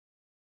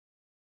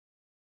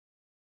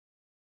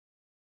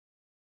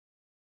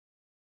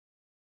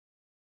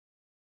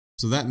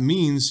 So that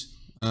means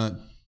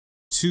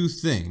 2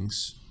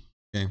 things.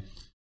 Okay.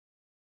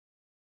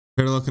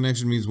 Parallel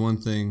connection means one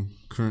thing,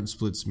 current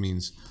splits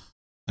means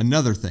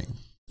another thing.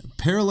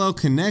 Parallel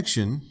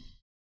connection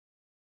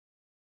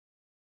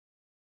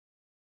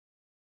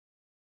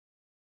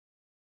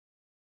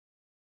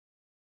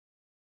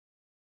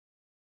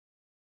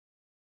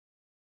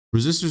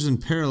resistors in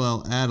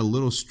parallel add a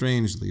little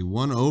strangely.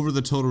 1 over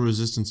the total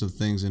resistance of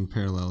things in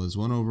parallel is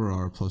 1 over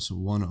R plus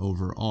 1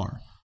 over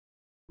R.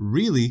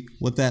 Really,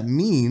 what that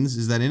means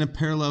is that in a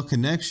parallel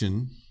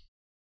connection,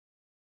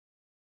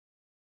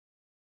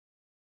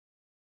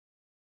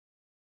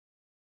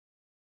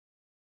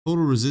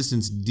 total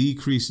resistance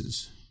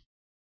decreases.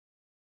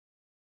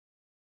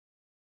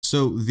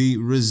 So the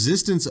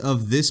resistance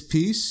of this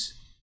piece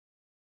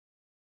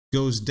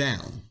goes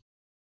down,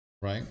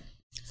 right?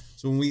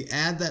 So when we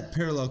add that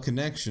parallel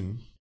connection,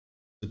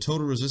 the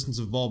total resistance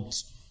of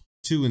bulbs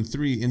 2 and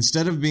 3,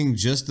 instead of being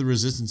just the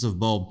resistance of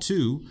bulb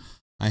 2,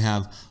 I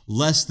have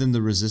less than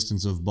the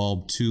resistance of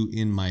bulb 2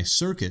 in my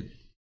circuit.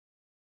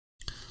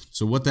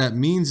 So what that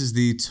means is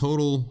the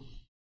total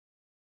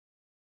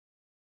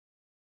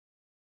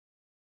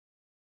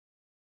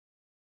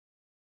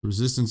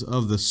resistance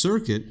of the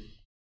circuit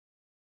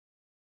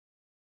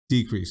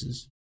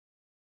decreases,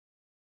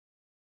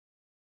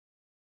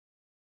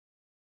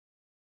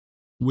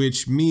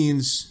 which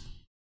means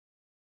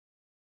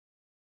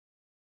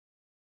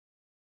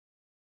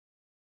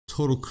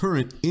total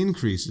current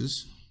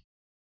increases.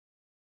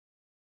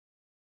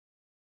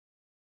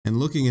 And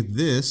looking at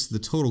this, the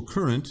total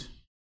current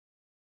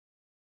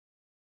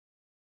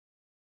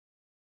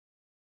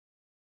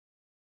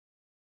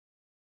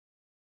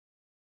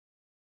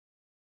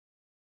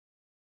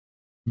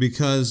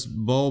because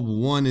bulb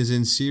 1 is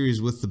in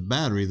series with the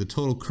battery, the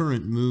total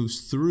current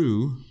moves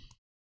through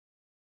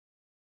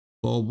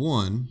bulb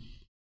 1.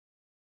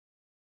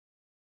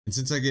 And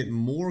since I get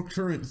more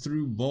current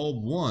through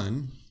bulb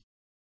 1,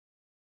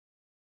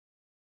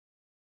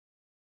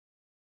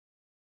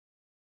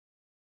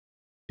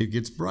 it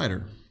gets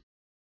brighter.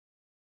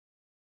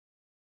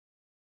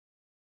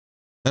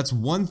 That's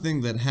one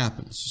thing that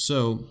happens.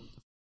 So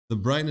the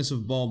brightness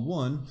of bulb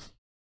 1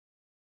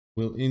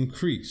 will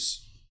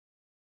increase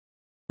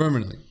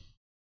permanently.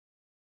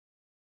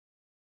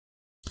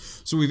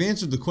 So we've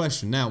answered the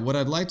question. Now, what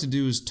I'd like to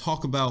do is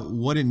talk about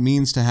what it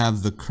means to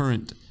have the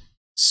current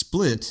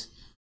split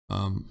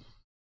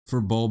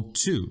for bulb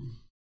 2.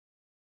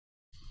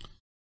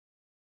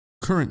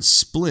 Current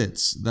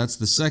splits, that's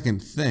the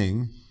second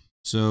thing.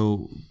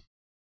 So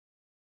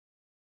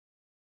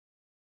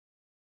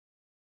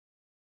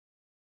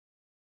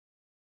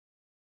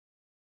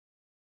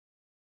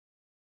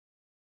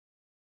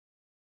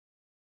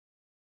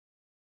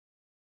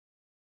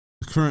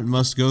current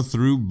must go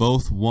through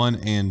both 1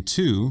 and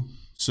 2.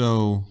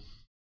 So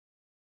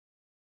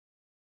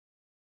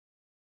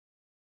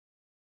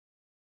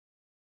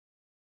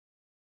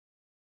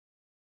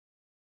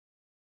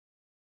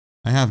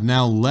I have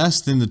now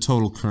less than the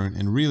total current,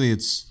 and really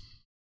it's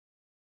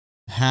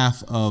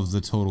half of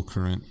the total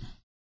current.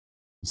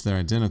 Since they're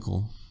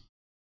identical.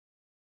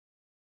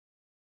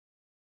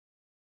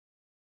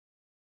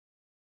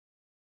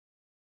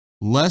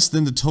 Less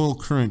than the total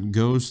current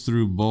goes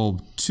through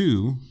bulb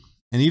 2,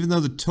 and even though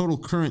the total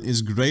current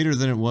is greater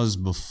than it was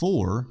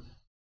before,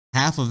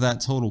 half of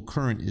that total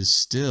current is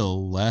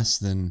still less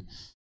than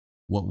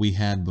what we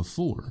had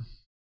before.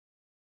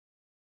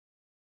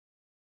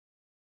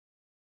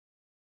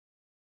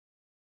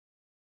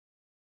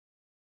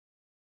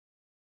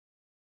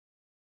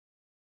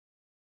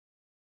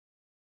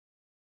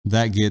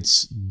 That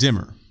gets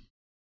dimmer.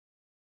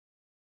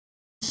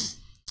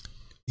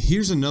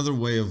 Here's another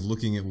way of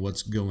looking at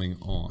what's going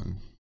on.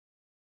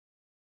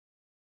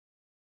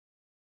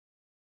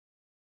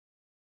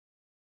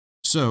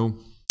 So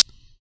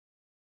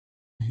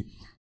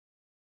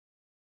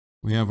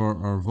we have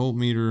our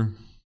voltmeter.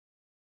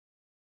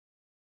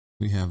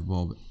 We have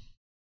bulb.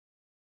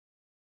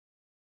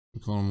 We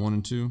call them 1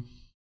 and 2.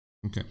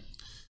 Okay.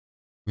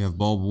 We have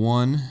bulb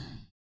 1.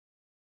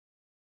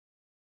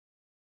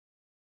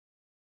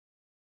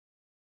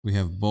 We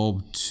have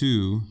bulb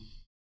 2.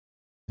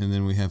 And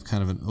then we have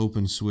kind of an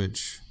open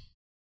switch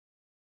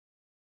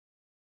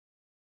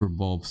for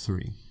bulb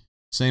 3.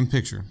 Same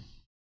picture.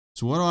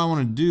 So what I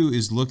want to do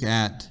is look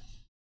at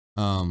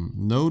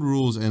node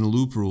rules and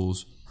loop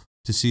rules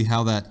to see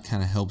how that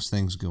kind of helps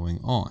things going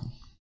on.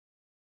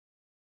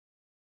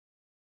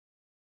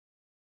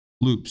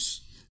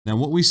 Loops. Now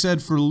what we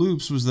said for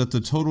loops was that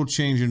the total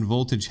change in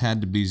voltage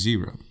had to be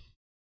 0.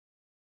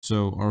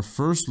 So our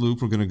first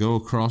loop, we're going to go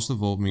across the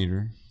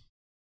voltmeter,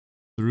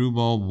 through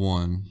bulb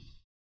 1,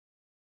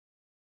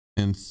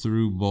 and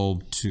through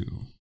bulb 2,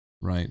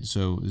 right?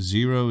 So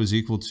 0 is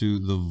equal to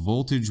the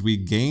voltage we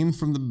gain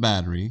from the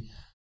battery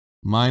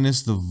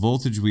minus the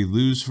voltage we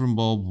lose from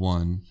bulb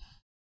 1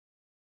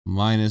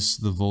 minus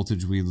the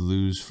voltage we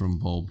lose from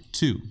bulb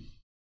 2.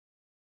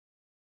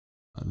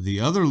 The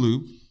other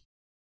loop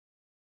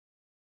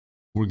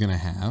we're going to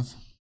have,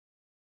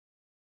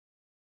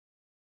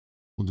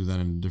 we'll do that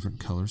in a different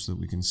color so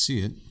that we can see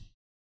it.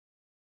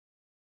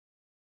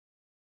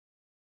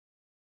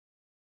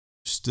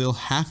 Still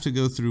have to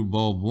go through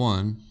bulb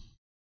 1.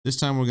 This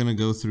time we're going to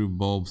go through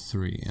bulb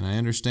 3. And I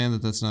understand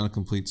that that's not a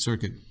complete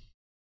circuit.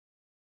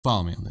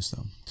 Follow me on this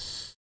though.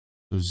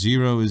 So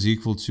 0 is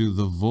equal to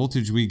the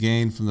voltage we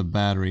gain from the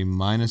battery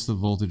minus the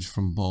voltage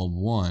from bulb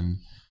 1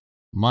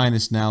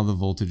 minus now the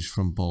voltage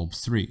from bulb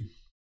 3.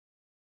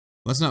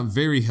 That's not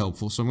very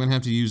helpful, so I'm going to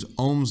have to use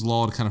Ohm's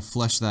law to kind of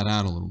flesh that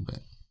out a little bit.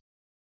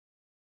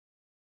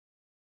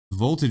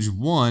 Voltage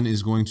 1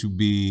 is going to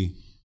be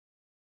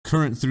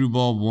current through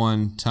bulb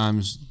 1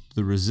 times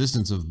the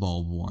resistance of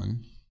bulb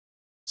 1.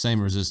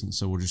 Same resistance,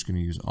 so we're just going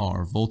to use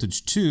R.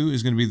 Voltage 2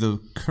 is going to be the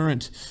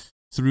current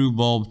through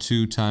bulb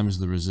 2 times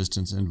the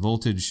resistance, and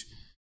voltage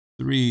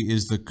 3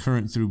 is the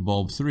current through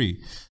bulb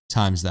 3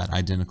 times that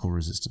identical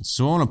resistance.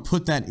 So I want to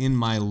put that in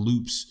my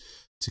loops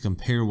to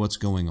compare what's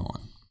going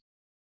on.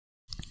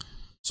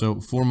 So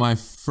for my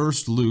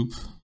first loop,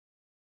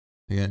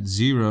 I got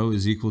 0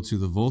 is equal to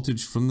the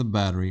voltage from the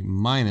battery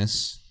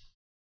minus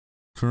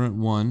current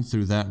 1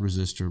 through that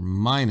resistor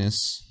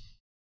minus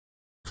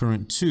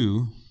current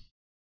 2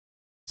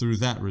 through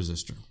that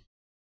resistor.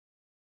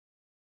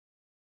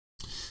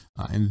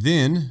 And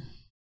then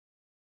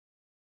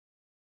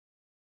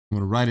I'm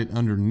going to write it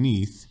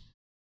underneath,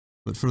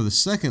 but for the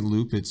second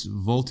loop it's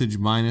voltage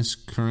minus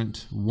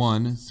current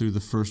 1 through the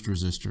first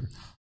resistor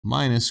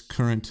minus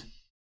current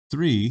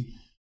 3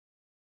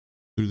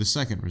 through the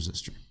second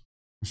resistor.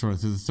 Sorry,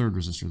 through the third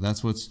resistor.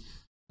 That's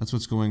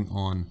what's going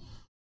on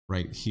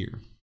right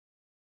here.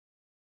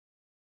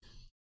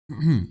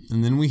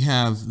 And then we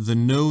have the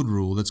node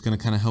rule that's going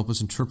to kind of help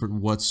us interpret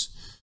what's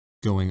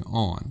going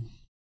on.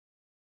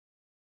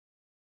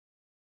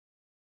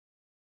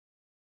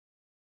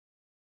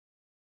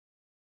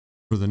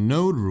 For the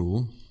node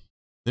rule,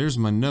 there's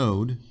my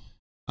node.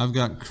 I've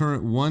got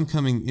current 1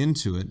 coming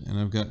into it, and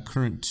I've got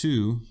current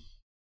 2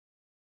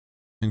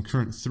 and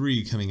current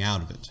 3 coming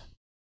out of it.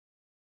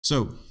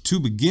 So, to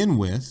begin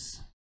with,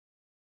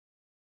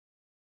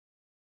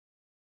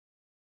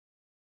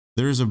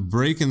 there is a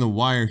break in the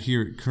wire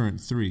here at current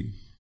 3.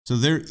 So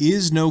there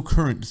is no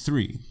current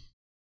 3.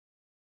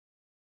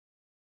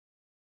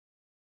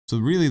 So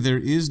really there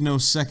is no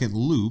second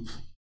loop.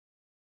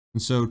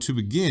 And so to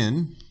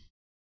begin,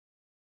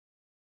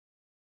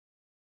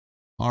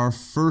 our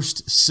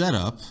first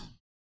setup,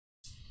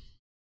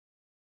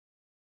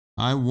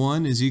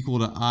 I1 is equal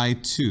to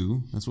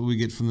I2. That's what we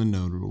get from the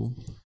node rule.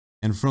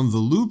 And from the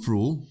loop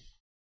rule,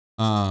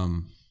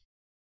 0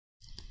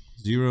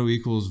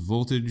 equals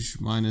voltage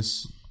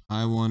minus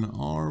I1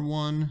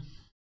 R1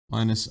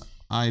 minus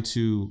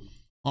I2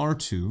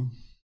 R2.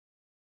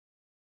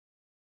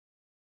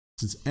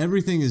 Since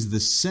everything is the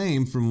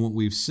same from what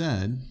we've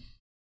said,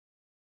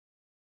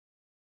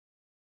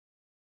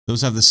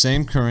 Those have the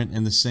same current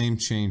and the same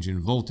change in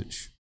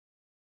voltage.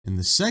 In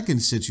the second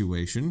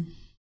situation,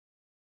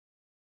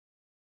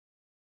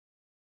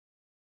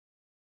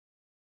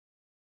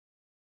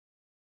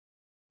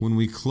 when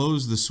we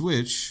close the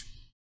switch,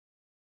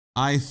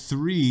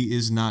 I3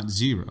 is not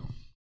 0.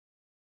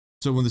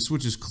 So when the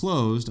switch is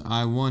closed,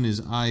 I1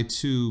 is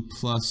I2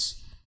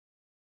 plus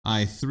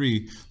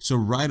I3. So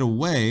right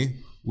away,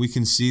 we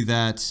can see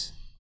that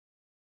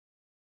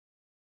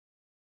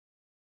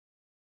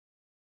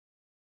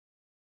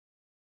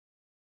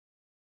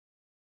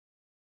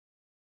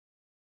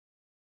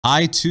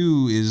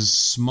I2 is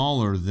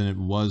smaller than it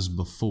was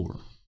before.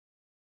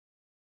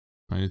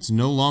 Right? It's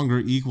no longer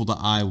equal to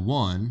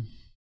I1.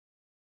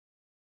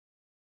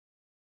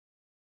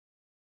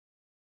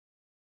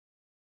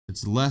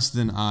 It's less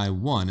than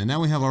I1. And now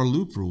we have our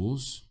loop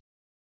rules.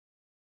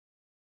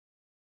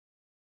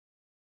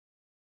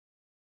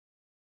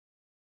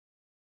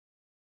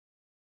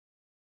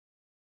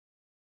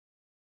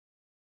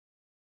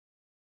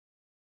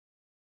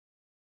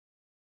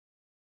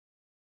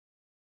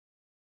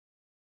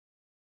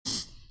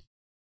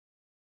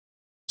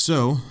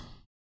 So,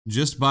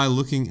 just by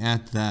looking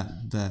at that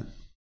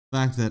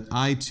fact that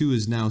I2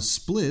 is now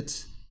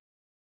split,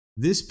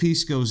 this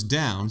piece goes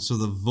down, so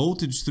the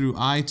voltage through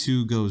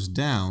I2 goes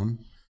down,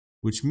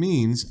 which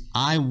means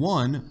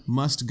I1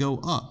 must go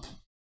up.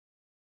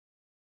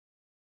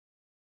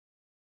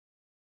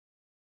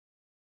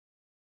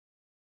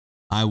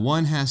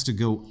 I1 has to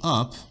go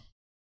up,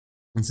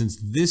 and since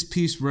this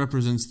piece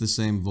represents the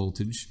same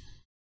voltage,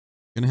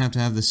 you're going to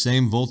have the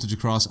same voltage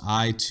across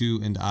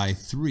I2 and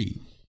I3.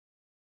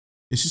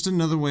 It's just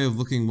another way of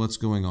looking what's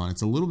going on.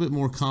 It's a little bit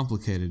more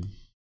complicated,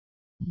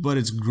 but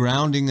it's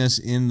grounding us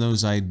in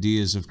those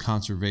ideas of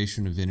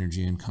conservation of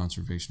energy and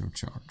conservation of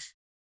charge.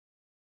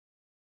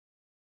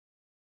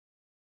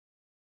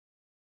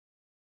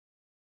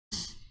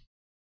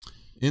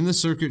 In the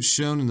circuit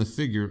shown in the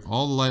figure,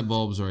 all the light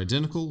bulbs are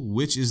identical,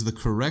 which is the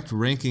correct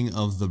ranking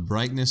of the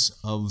brightness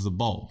of the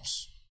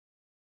bulbs.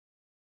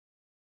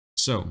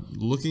 So,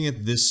 looking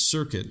at this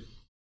circuit,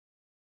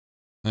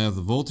 I have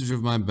the voltage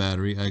of my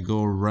battery. I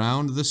go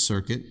around the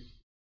circuit.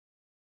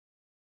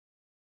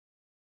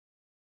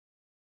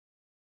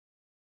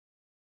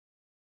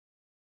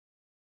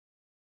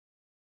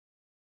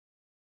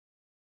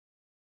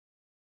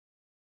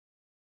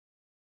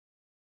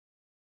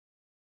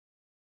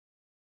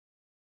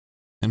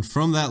 And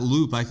from that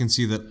loop, I can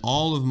see that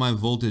all of my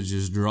voltage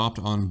is dropped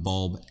on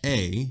bulb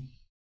A.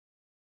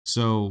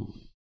 So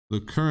the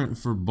current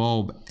for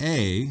bulb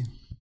A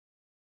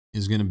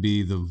is going to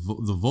be the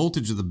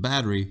voltage of the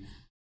battery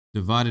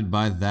divided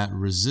by that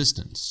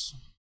resistance.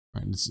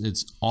 Right?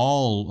 It's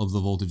all of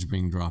the voltage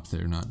being dropped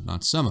there,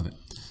 not some of it.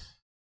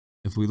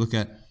 If we look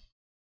at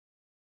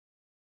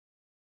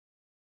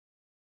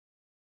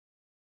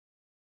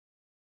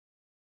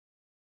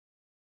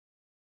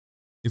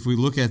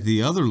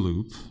the other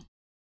loop,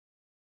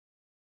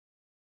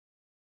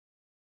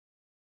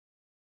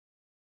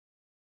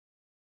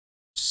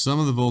 some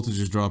of the voltage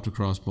is dropped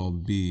across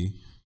bulb B,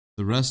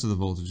 the rest of the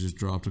voltage is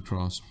dropped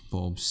across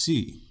bulb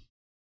C.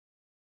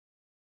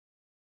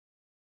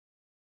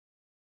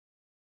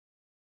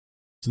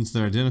 Since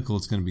they're identical,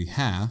 it's going to be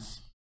half.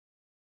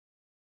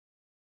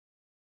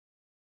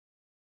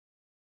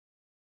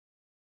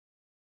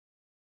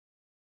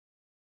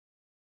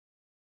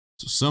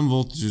 So some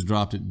voltage is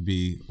dropped at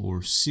B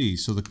or C.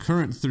 So the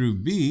current through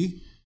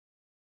B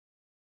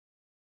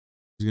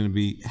is going to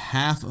be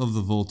half of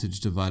the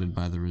voltage divided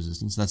by the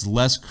resistance. That's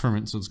less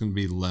current, so it's going to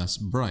be less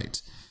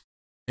bright.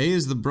 A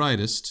is the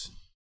brightest.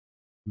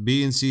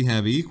 B and C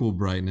have equal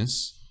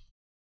brightness,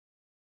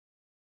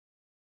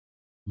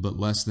 but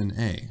less than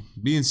A.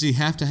 B and C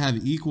have to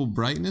have equal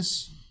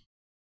brightness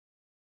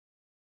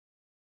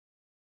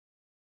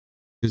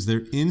because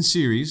they're in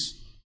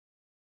series.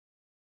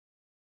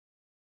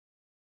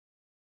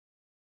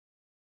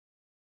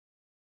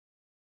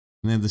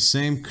 And they have the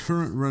same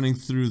current running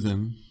through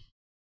them,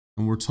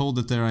 and we're told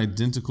that they're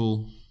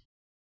identical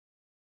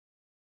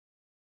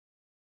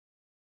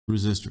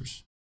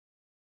resistors.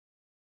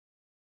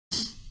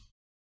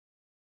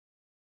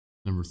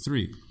 Number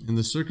 3, in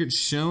the circuit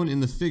shown in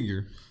the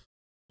figure,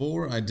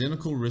 4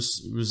 identical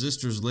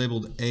resistors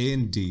labeled A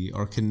and D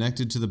are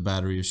connected to the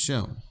battery as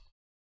shown.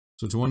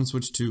 Switch 1 and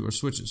switch 2 are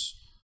switches.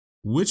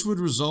 Which would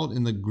result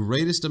in the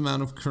greatest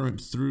amount of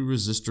current through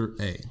resistor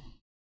A?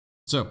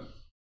 So,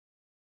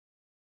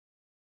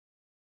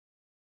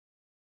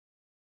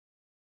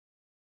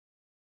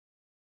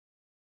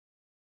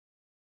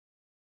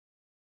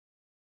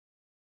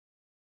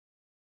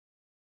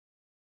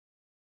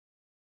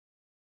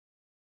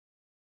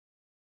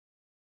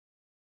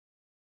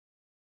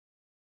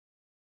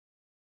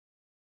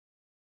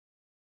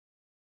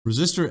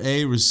 resistor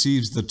A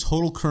receives the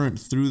total current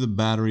through the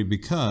battery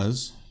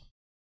because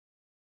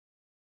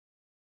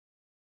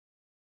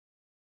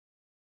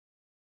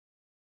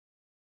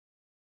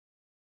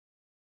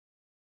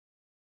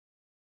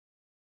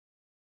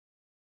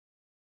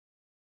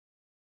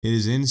it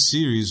is in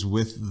series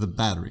with the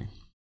battery.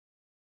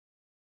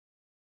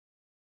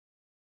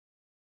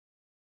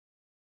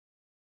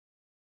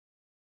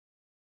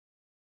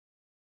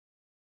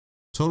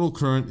 total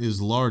current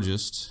is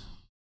largest,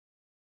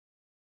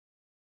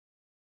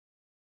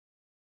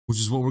 which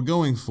is what we're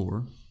going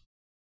for,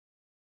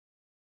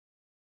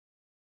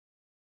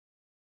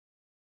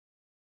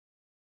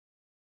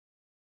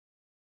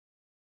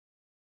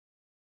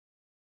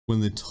 when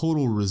the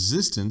total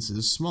resistance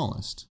is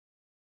smallest.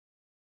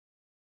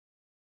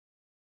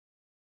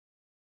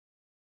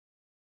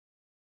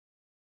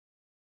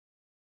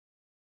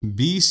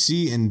 B,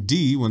 C, and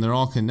D, when they're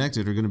all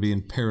connected, are going to be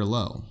in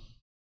parallel.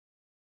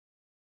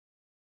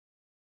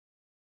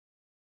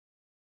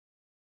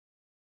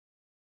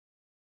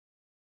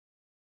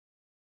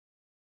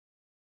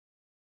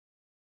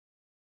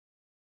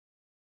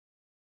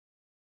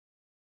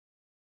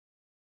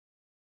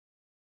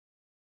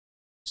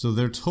 So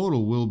their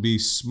total will be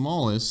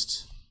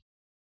smallest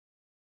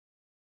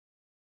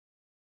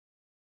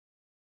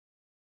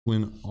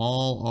when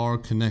all are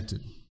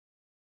connected.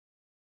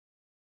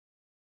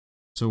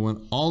 So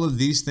when all of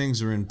these things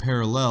are in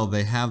parallel,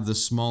 they have the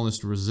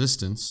smallest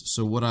resistance.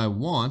 So what I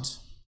want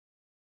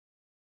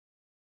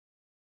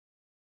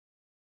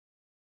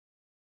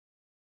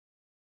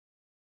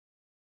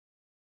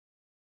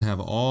to have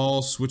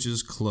all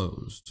switches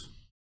closed,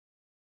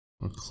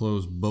 or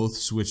close both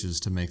switches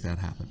to make that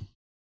happen.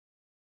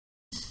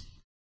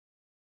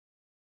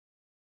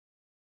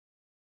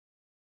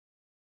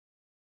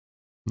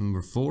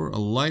 Number 4, a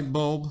light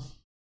bulb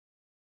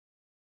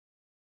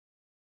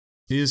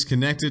is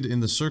connected in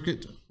the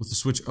circuit with the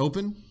switch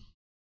open.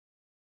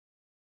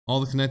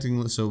 All the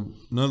connecting, so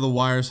none of the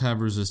wires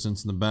have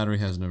resistance and the battery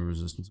has no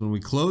resistance. When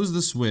we close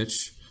the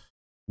switch,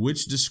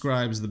 which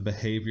describes the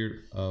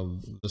behavior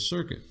of the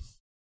circuit.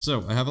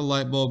 So I have a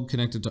light bulb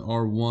connected to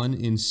R1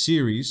 in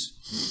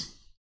series,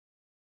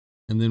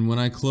 and then when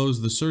I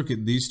close the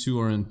circuit, these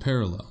two are in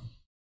parallel.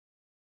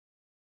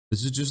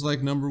 This is just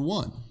like number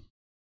 1.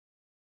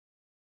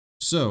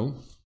 So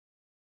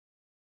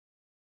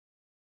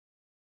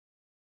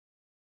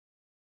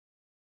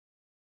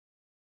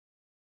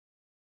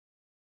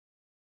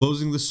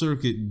closing the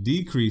circuit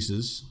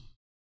decreases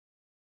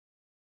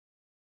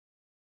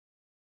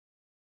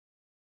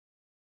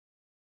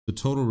the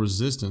total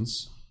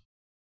resistance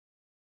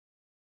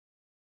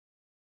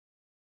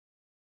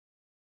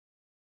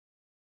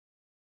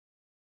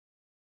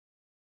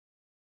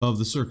of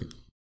the circuit.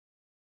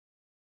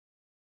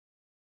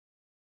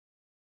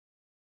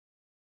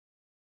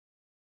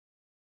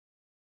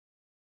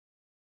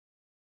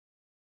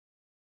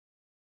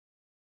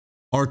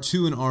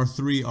 R2 and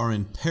R3 are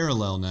in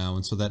parallel now,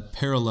 and so that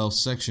parallel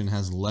section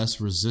has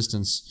less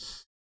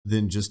resistance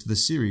than just the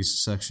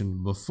series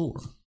section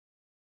before.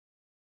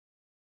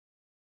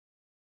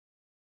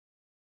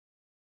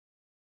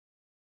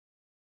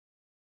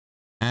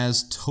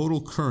 As total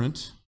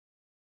current,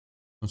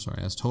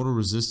 as total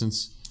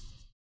resistance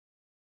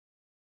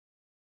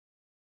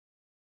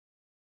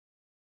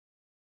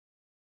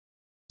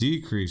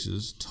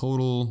decreases,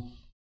 total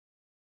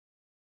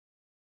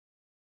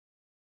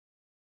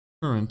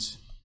current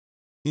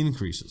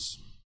increases.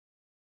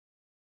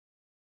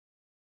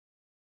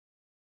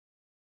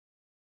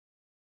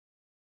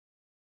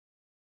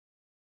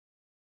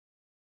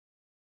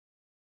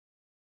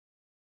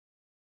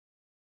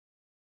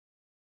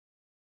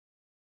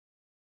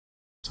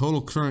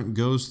 Total current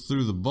goes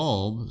through the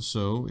bulb,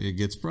 so it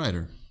gets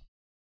brighter.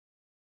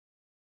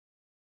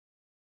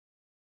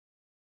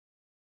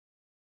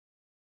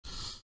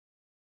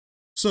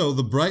 So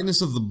the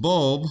brightness of the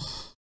bulb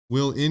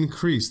will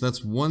increase.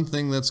 That's one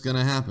thing that's going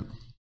to happen.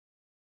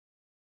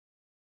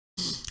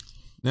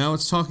 Now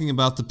it's talking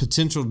about the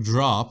potential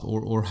drop,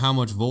 or how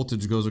much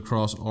voltage goes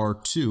across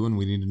R2, and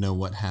we need to know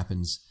what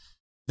happens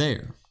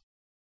there.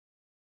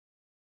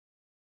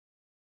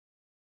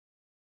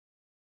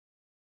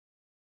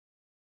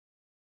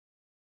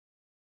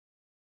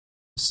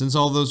 Since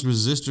all those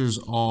resistors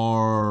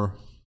are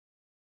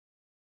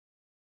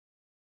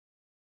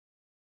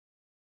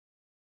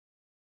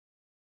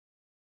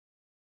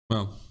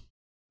well,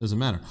 doesn't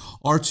matter.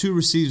 R2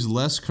 receives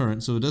less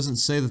current, so it doesn't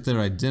say that they're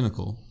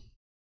identical.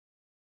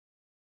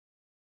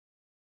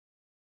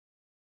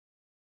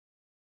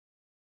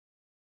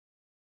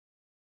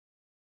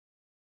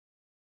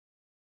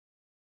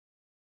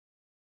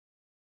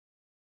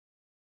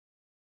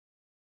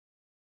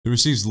 It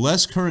receives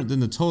less current than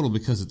the total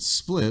because it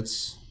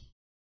splits.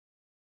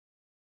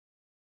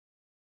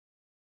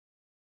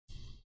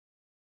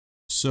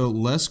 So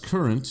less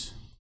current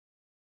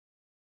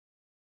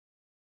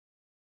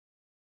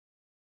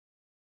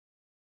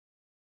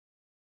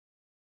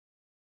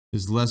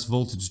is less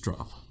voltage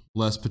drop,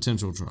 less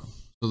potential drop.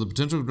 So the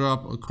potential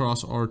drop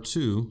across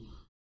R2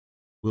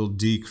 will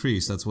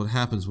decrease. That's what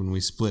happens when we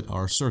split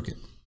our circuit.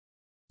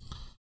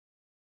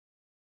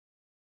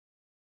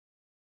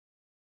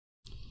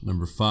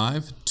 Number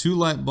 5, 2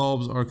 light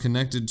bulbs are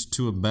connected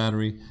to a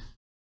battery.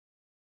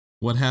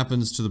 What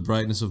happens to the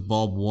brightness of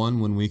bulb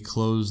 1 when we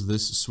close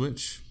this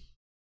switch?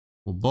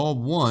 Well,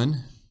 bulb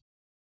 1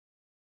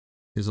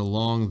 is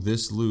along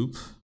this loop.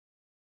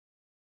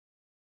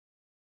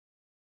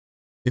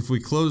 If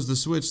we close the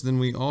switch, then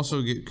we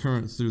also get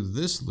current through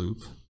this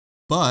loop,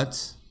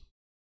 but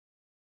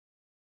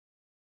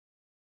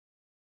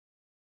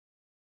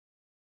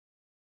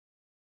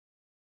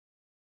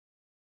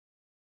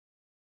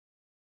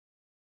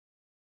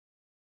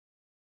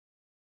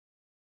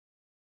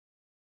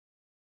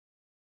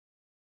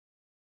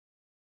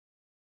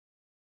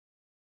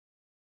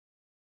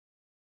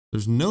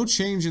There's no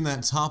change in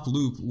that top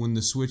loop when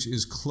the switch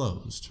is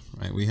closed,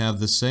 right? We have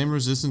the same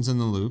resistance in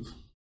the loop.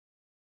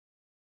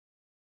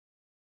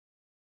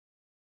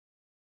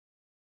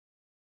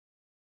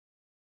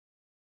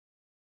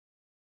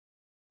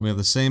 We have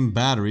the same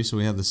battery, so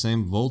we have the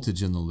same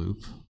voltage in the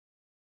loop.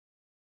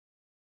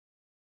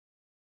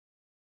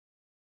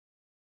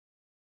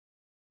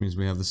 Means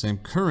we have the same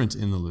current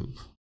in the loop.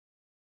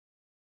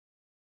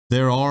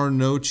 There are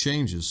no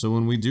changes. So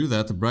when we do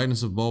that, the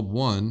brightness of bulb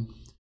 1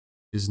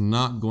 is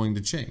not going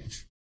to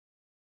change.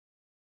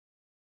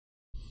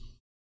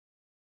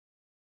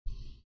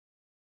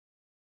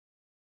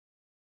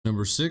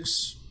 Number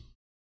 6,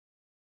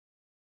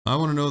 I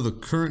want to know the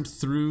current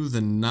through the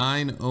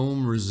 9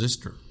 ohm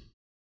resistor.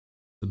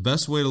 The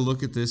best way to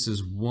look at this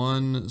is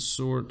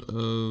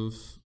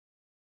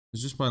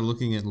just by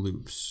looking at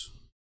loops.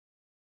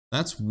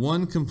 That's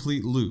one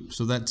complete loop.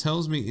 So that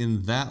tells me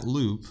in that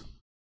loop,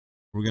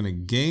 we're going to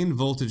gain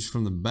voltage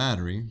from the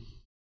battery.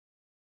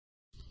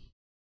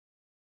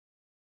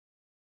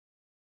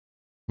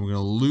 We're going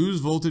to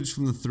lose voltage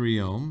from the 3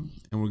 ohm,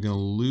 and we're going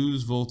to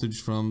lose voltage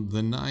from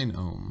the 9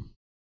 ohm.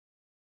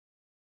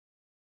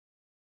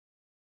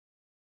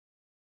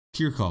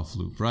 Kirchhoff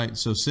loop, right?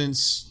 So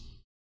since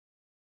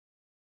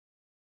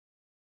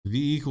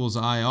V equals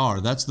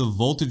IR, that's the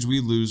voltage we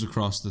lose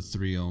across the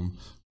 3 ohm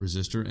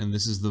resistor, and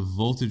this is the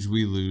voltage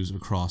we lose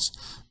across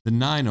the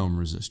 9 ohm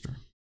resistor.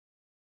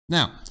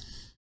 Now,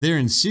 they're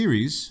in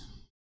series,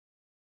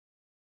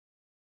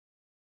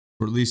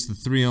 or at least the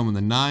 3 ohm and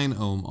the 9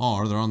 ohm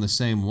are. They're on the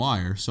same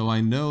wire, so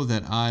I know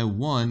that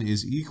I1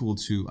 is equal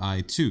to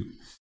I2.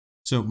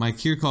 So my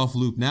Kirchhoff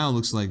loop now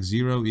looks like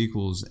 0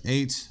 equals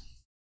 8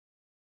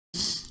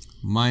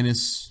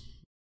 minus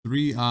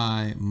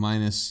 3I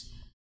minus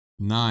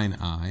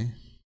 9I.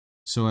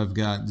 So I've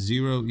got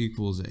 0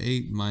 equals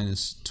 8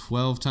 minus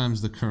 12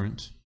 times the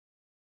current.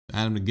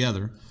 Add them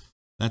together.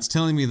 That's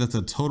telling me that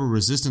the total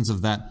resistance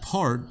of that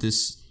part,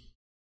 this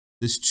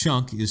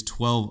chunk, is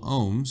 12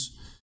 ohms.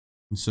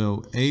 And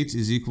so 8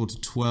 is equal to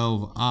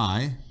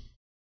 12I.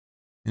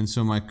 And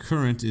so my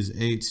current is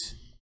 8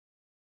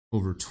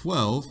 over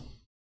 12.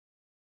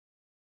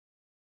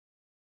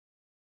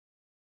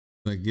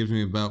 That gives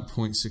me about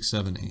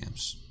 0.67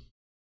 amps.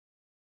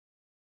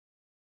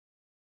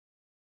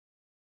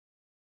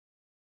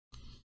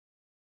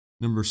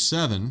 Number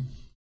 7,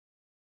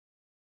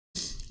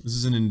 this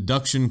is an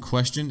induction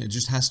question. It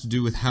just has to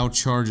do with how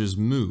charges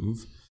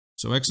move.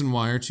 So X and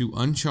Y are two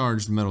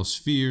uncharged metal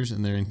spheres,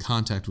 and they're in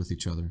contact with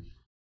each other.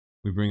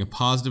 We bring a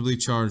positively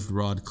charged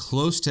rod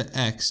close to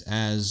X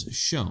as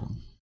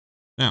shown.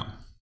 Now,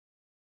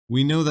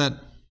 we know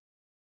that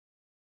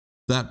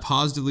that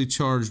positively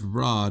charged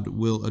rod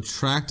will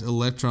attract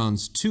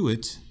electrons to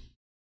it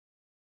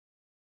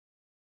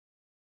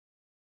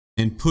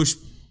and push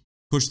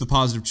the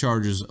positive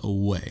charges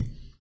away.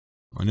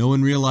 I know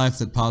in real life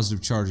that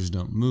positive charges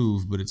don't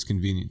move, but it's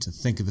convenient to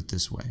think of it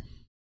this way.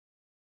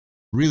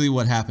 Really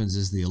what happens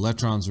is the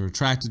electrons are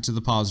attracted to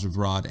the positive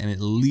rod and it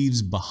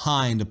leaves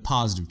behind a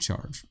positive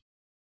charge.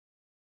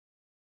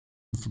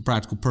 For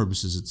practical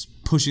purposes, it's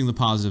pushing the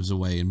positives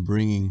away and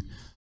bringing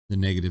the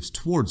negatives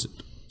towards it.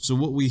 So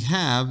what we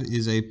have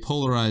is a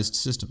polarized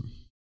system.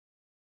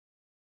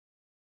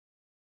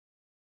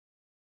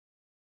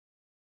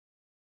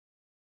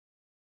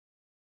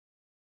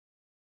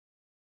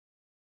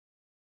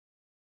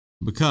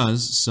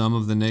 Because some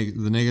of the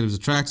negatives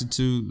attracted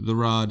to the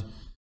rod,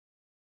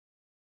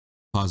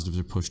 positives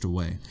are pushed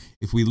away.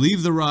 If we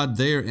leave the rod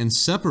there and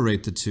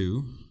separate the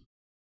two,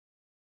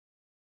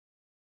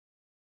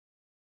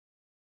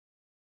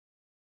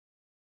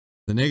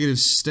 the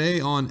negatives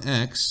stay on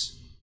X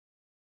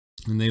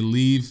and they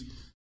leave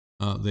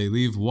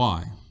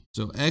Y.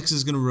 So X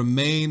is going to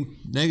remain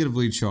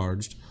negatively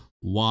charged,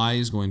 Y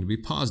is going to be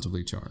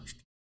positively charged.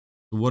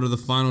 So what are the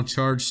final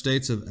charge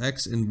states of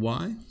X and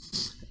Y?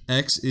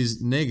 X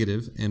is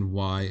negative and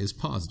Y is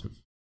positive.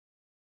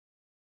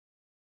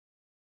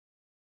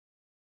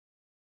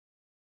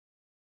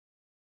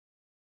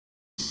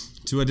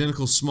 Two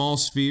identical small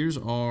spheres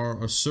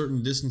are a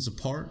certain distance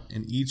apart,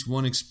 and each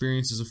one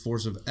experiences a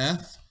force of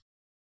F.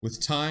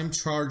 With time,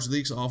 charge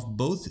leaks off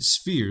both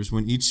spheres.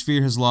 When each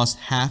sphere has lost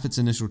half its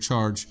initial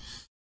charge,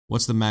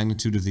 what's the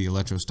magnitude of the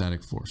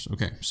electrostatic force?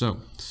 Okay, so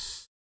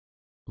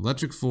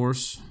electric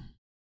force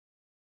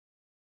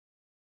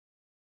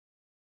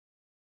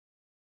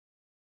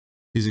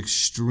is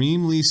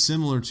extremely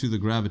similar to the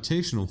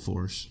gravitational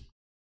force.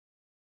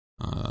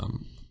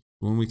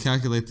 When we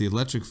calculate the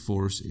electric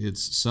force,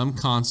 it's some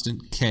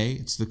constant, K,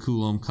 it's the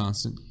Coulomb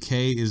constant.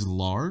 K is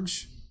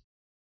large.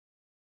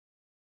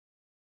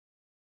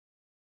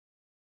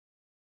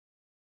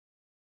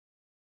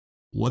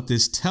 What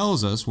this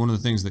tells us, one of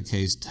the things that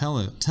K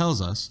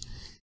tells us,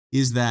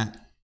 is that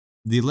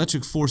the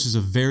electric force is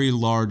a very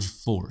large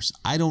force.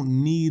 I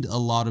don't need a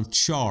lot of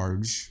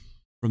charge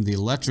from the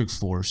electric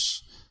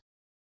force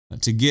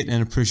to get an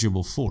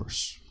appreciable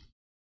force.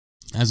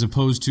 As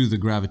opposed to the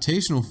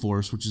gravitational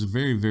force, which is a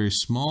very, very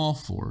small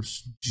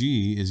force,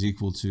 G is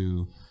equal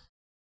to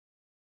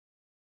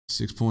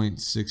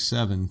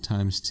 6.67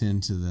 times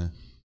 10 to the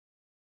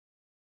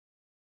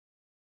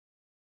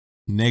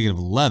negative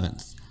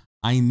 11th.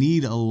 I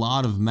need a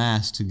lot of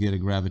mass to get a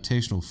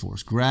gravitational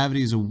force.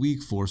 Gravity is a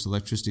weak force,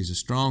 electricity is a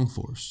strong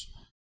force.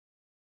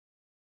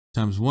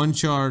 Times one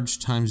charge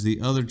times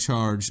the other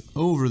charge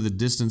over the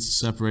distance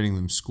separating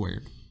them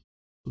squared.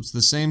 It's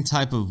the same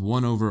type of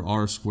 1 over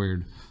r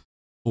squared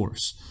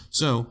force.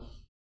 So,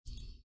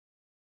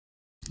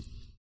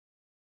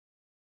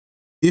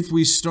 if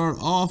we start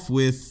off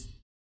with,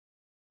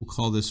 we'll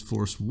call this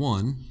force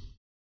 1,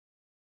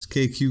 it's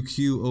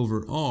kqq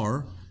over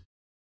r,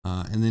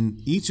 and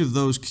then each of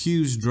those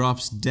q's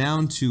drops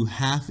down to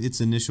half its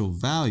initial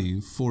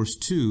value. Force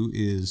 2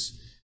 is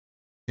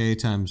k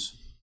times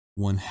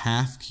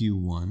 1/2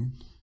 q1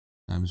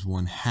 times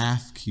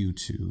 1/2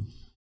 q2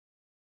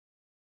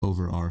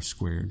 over r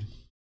squared.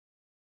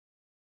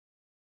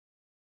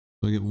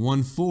 So I get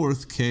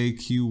 1/4 k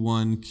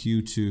q1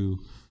 q2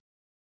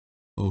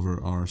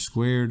 over r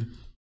squared.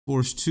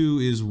 Force 2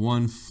 is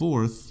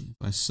 1/4, if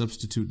I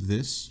substitute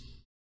this,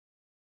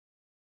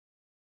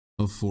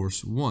 of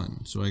force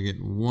 1. So I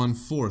get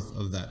 1/4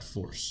 of that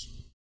force.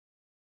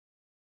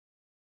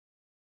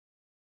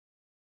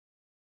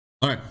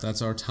 All right,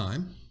 that's our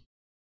time.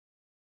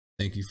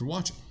 Thank you for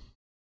watching.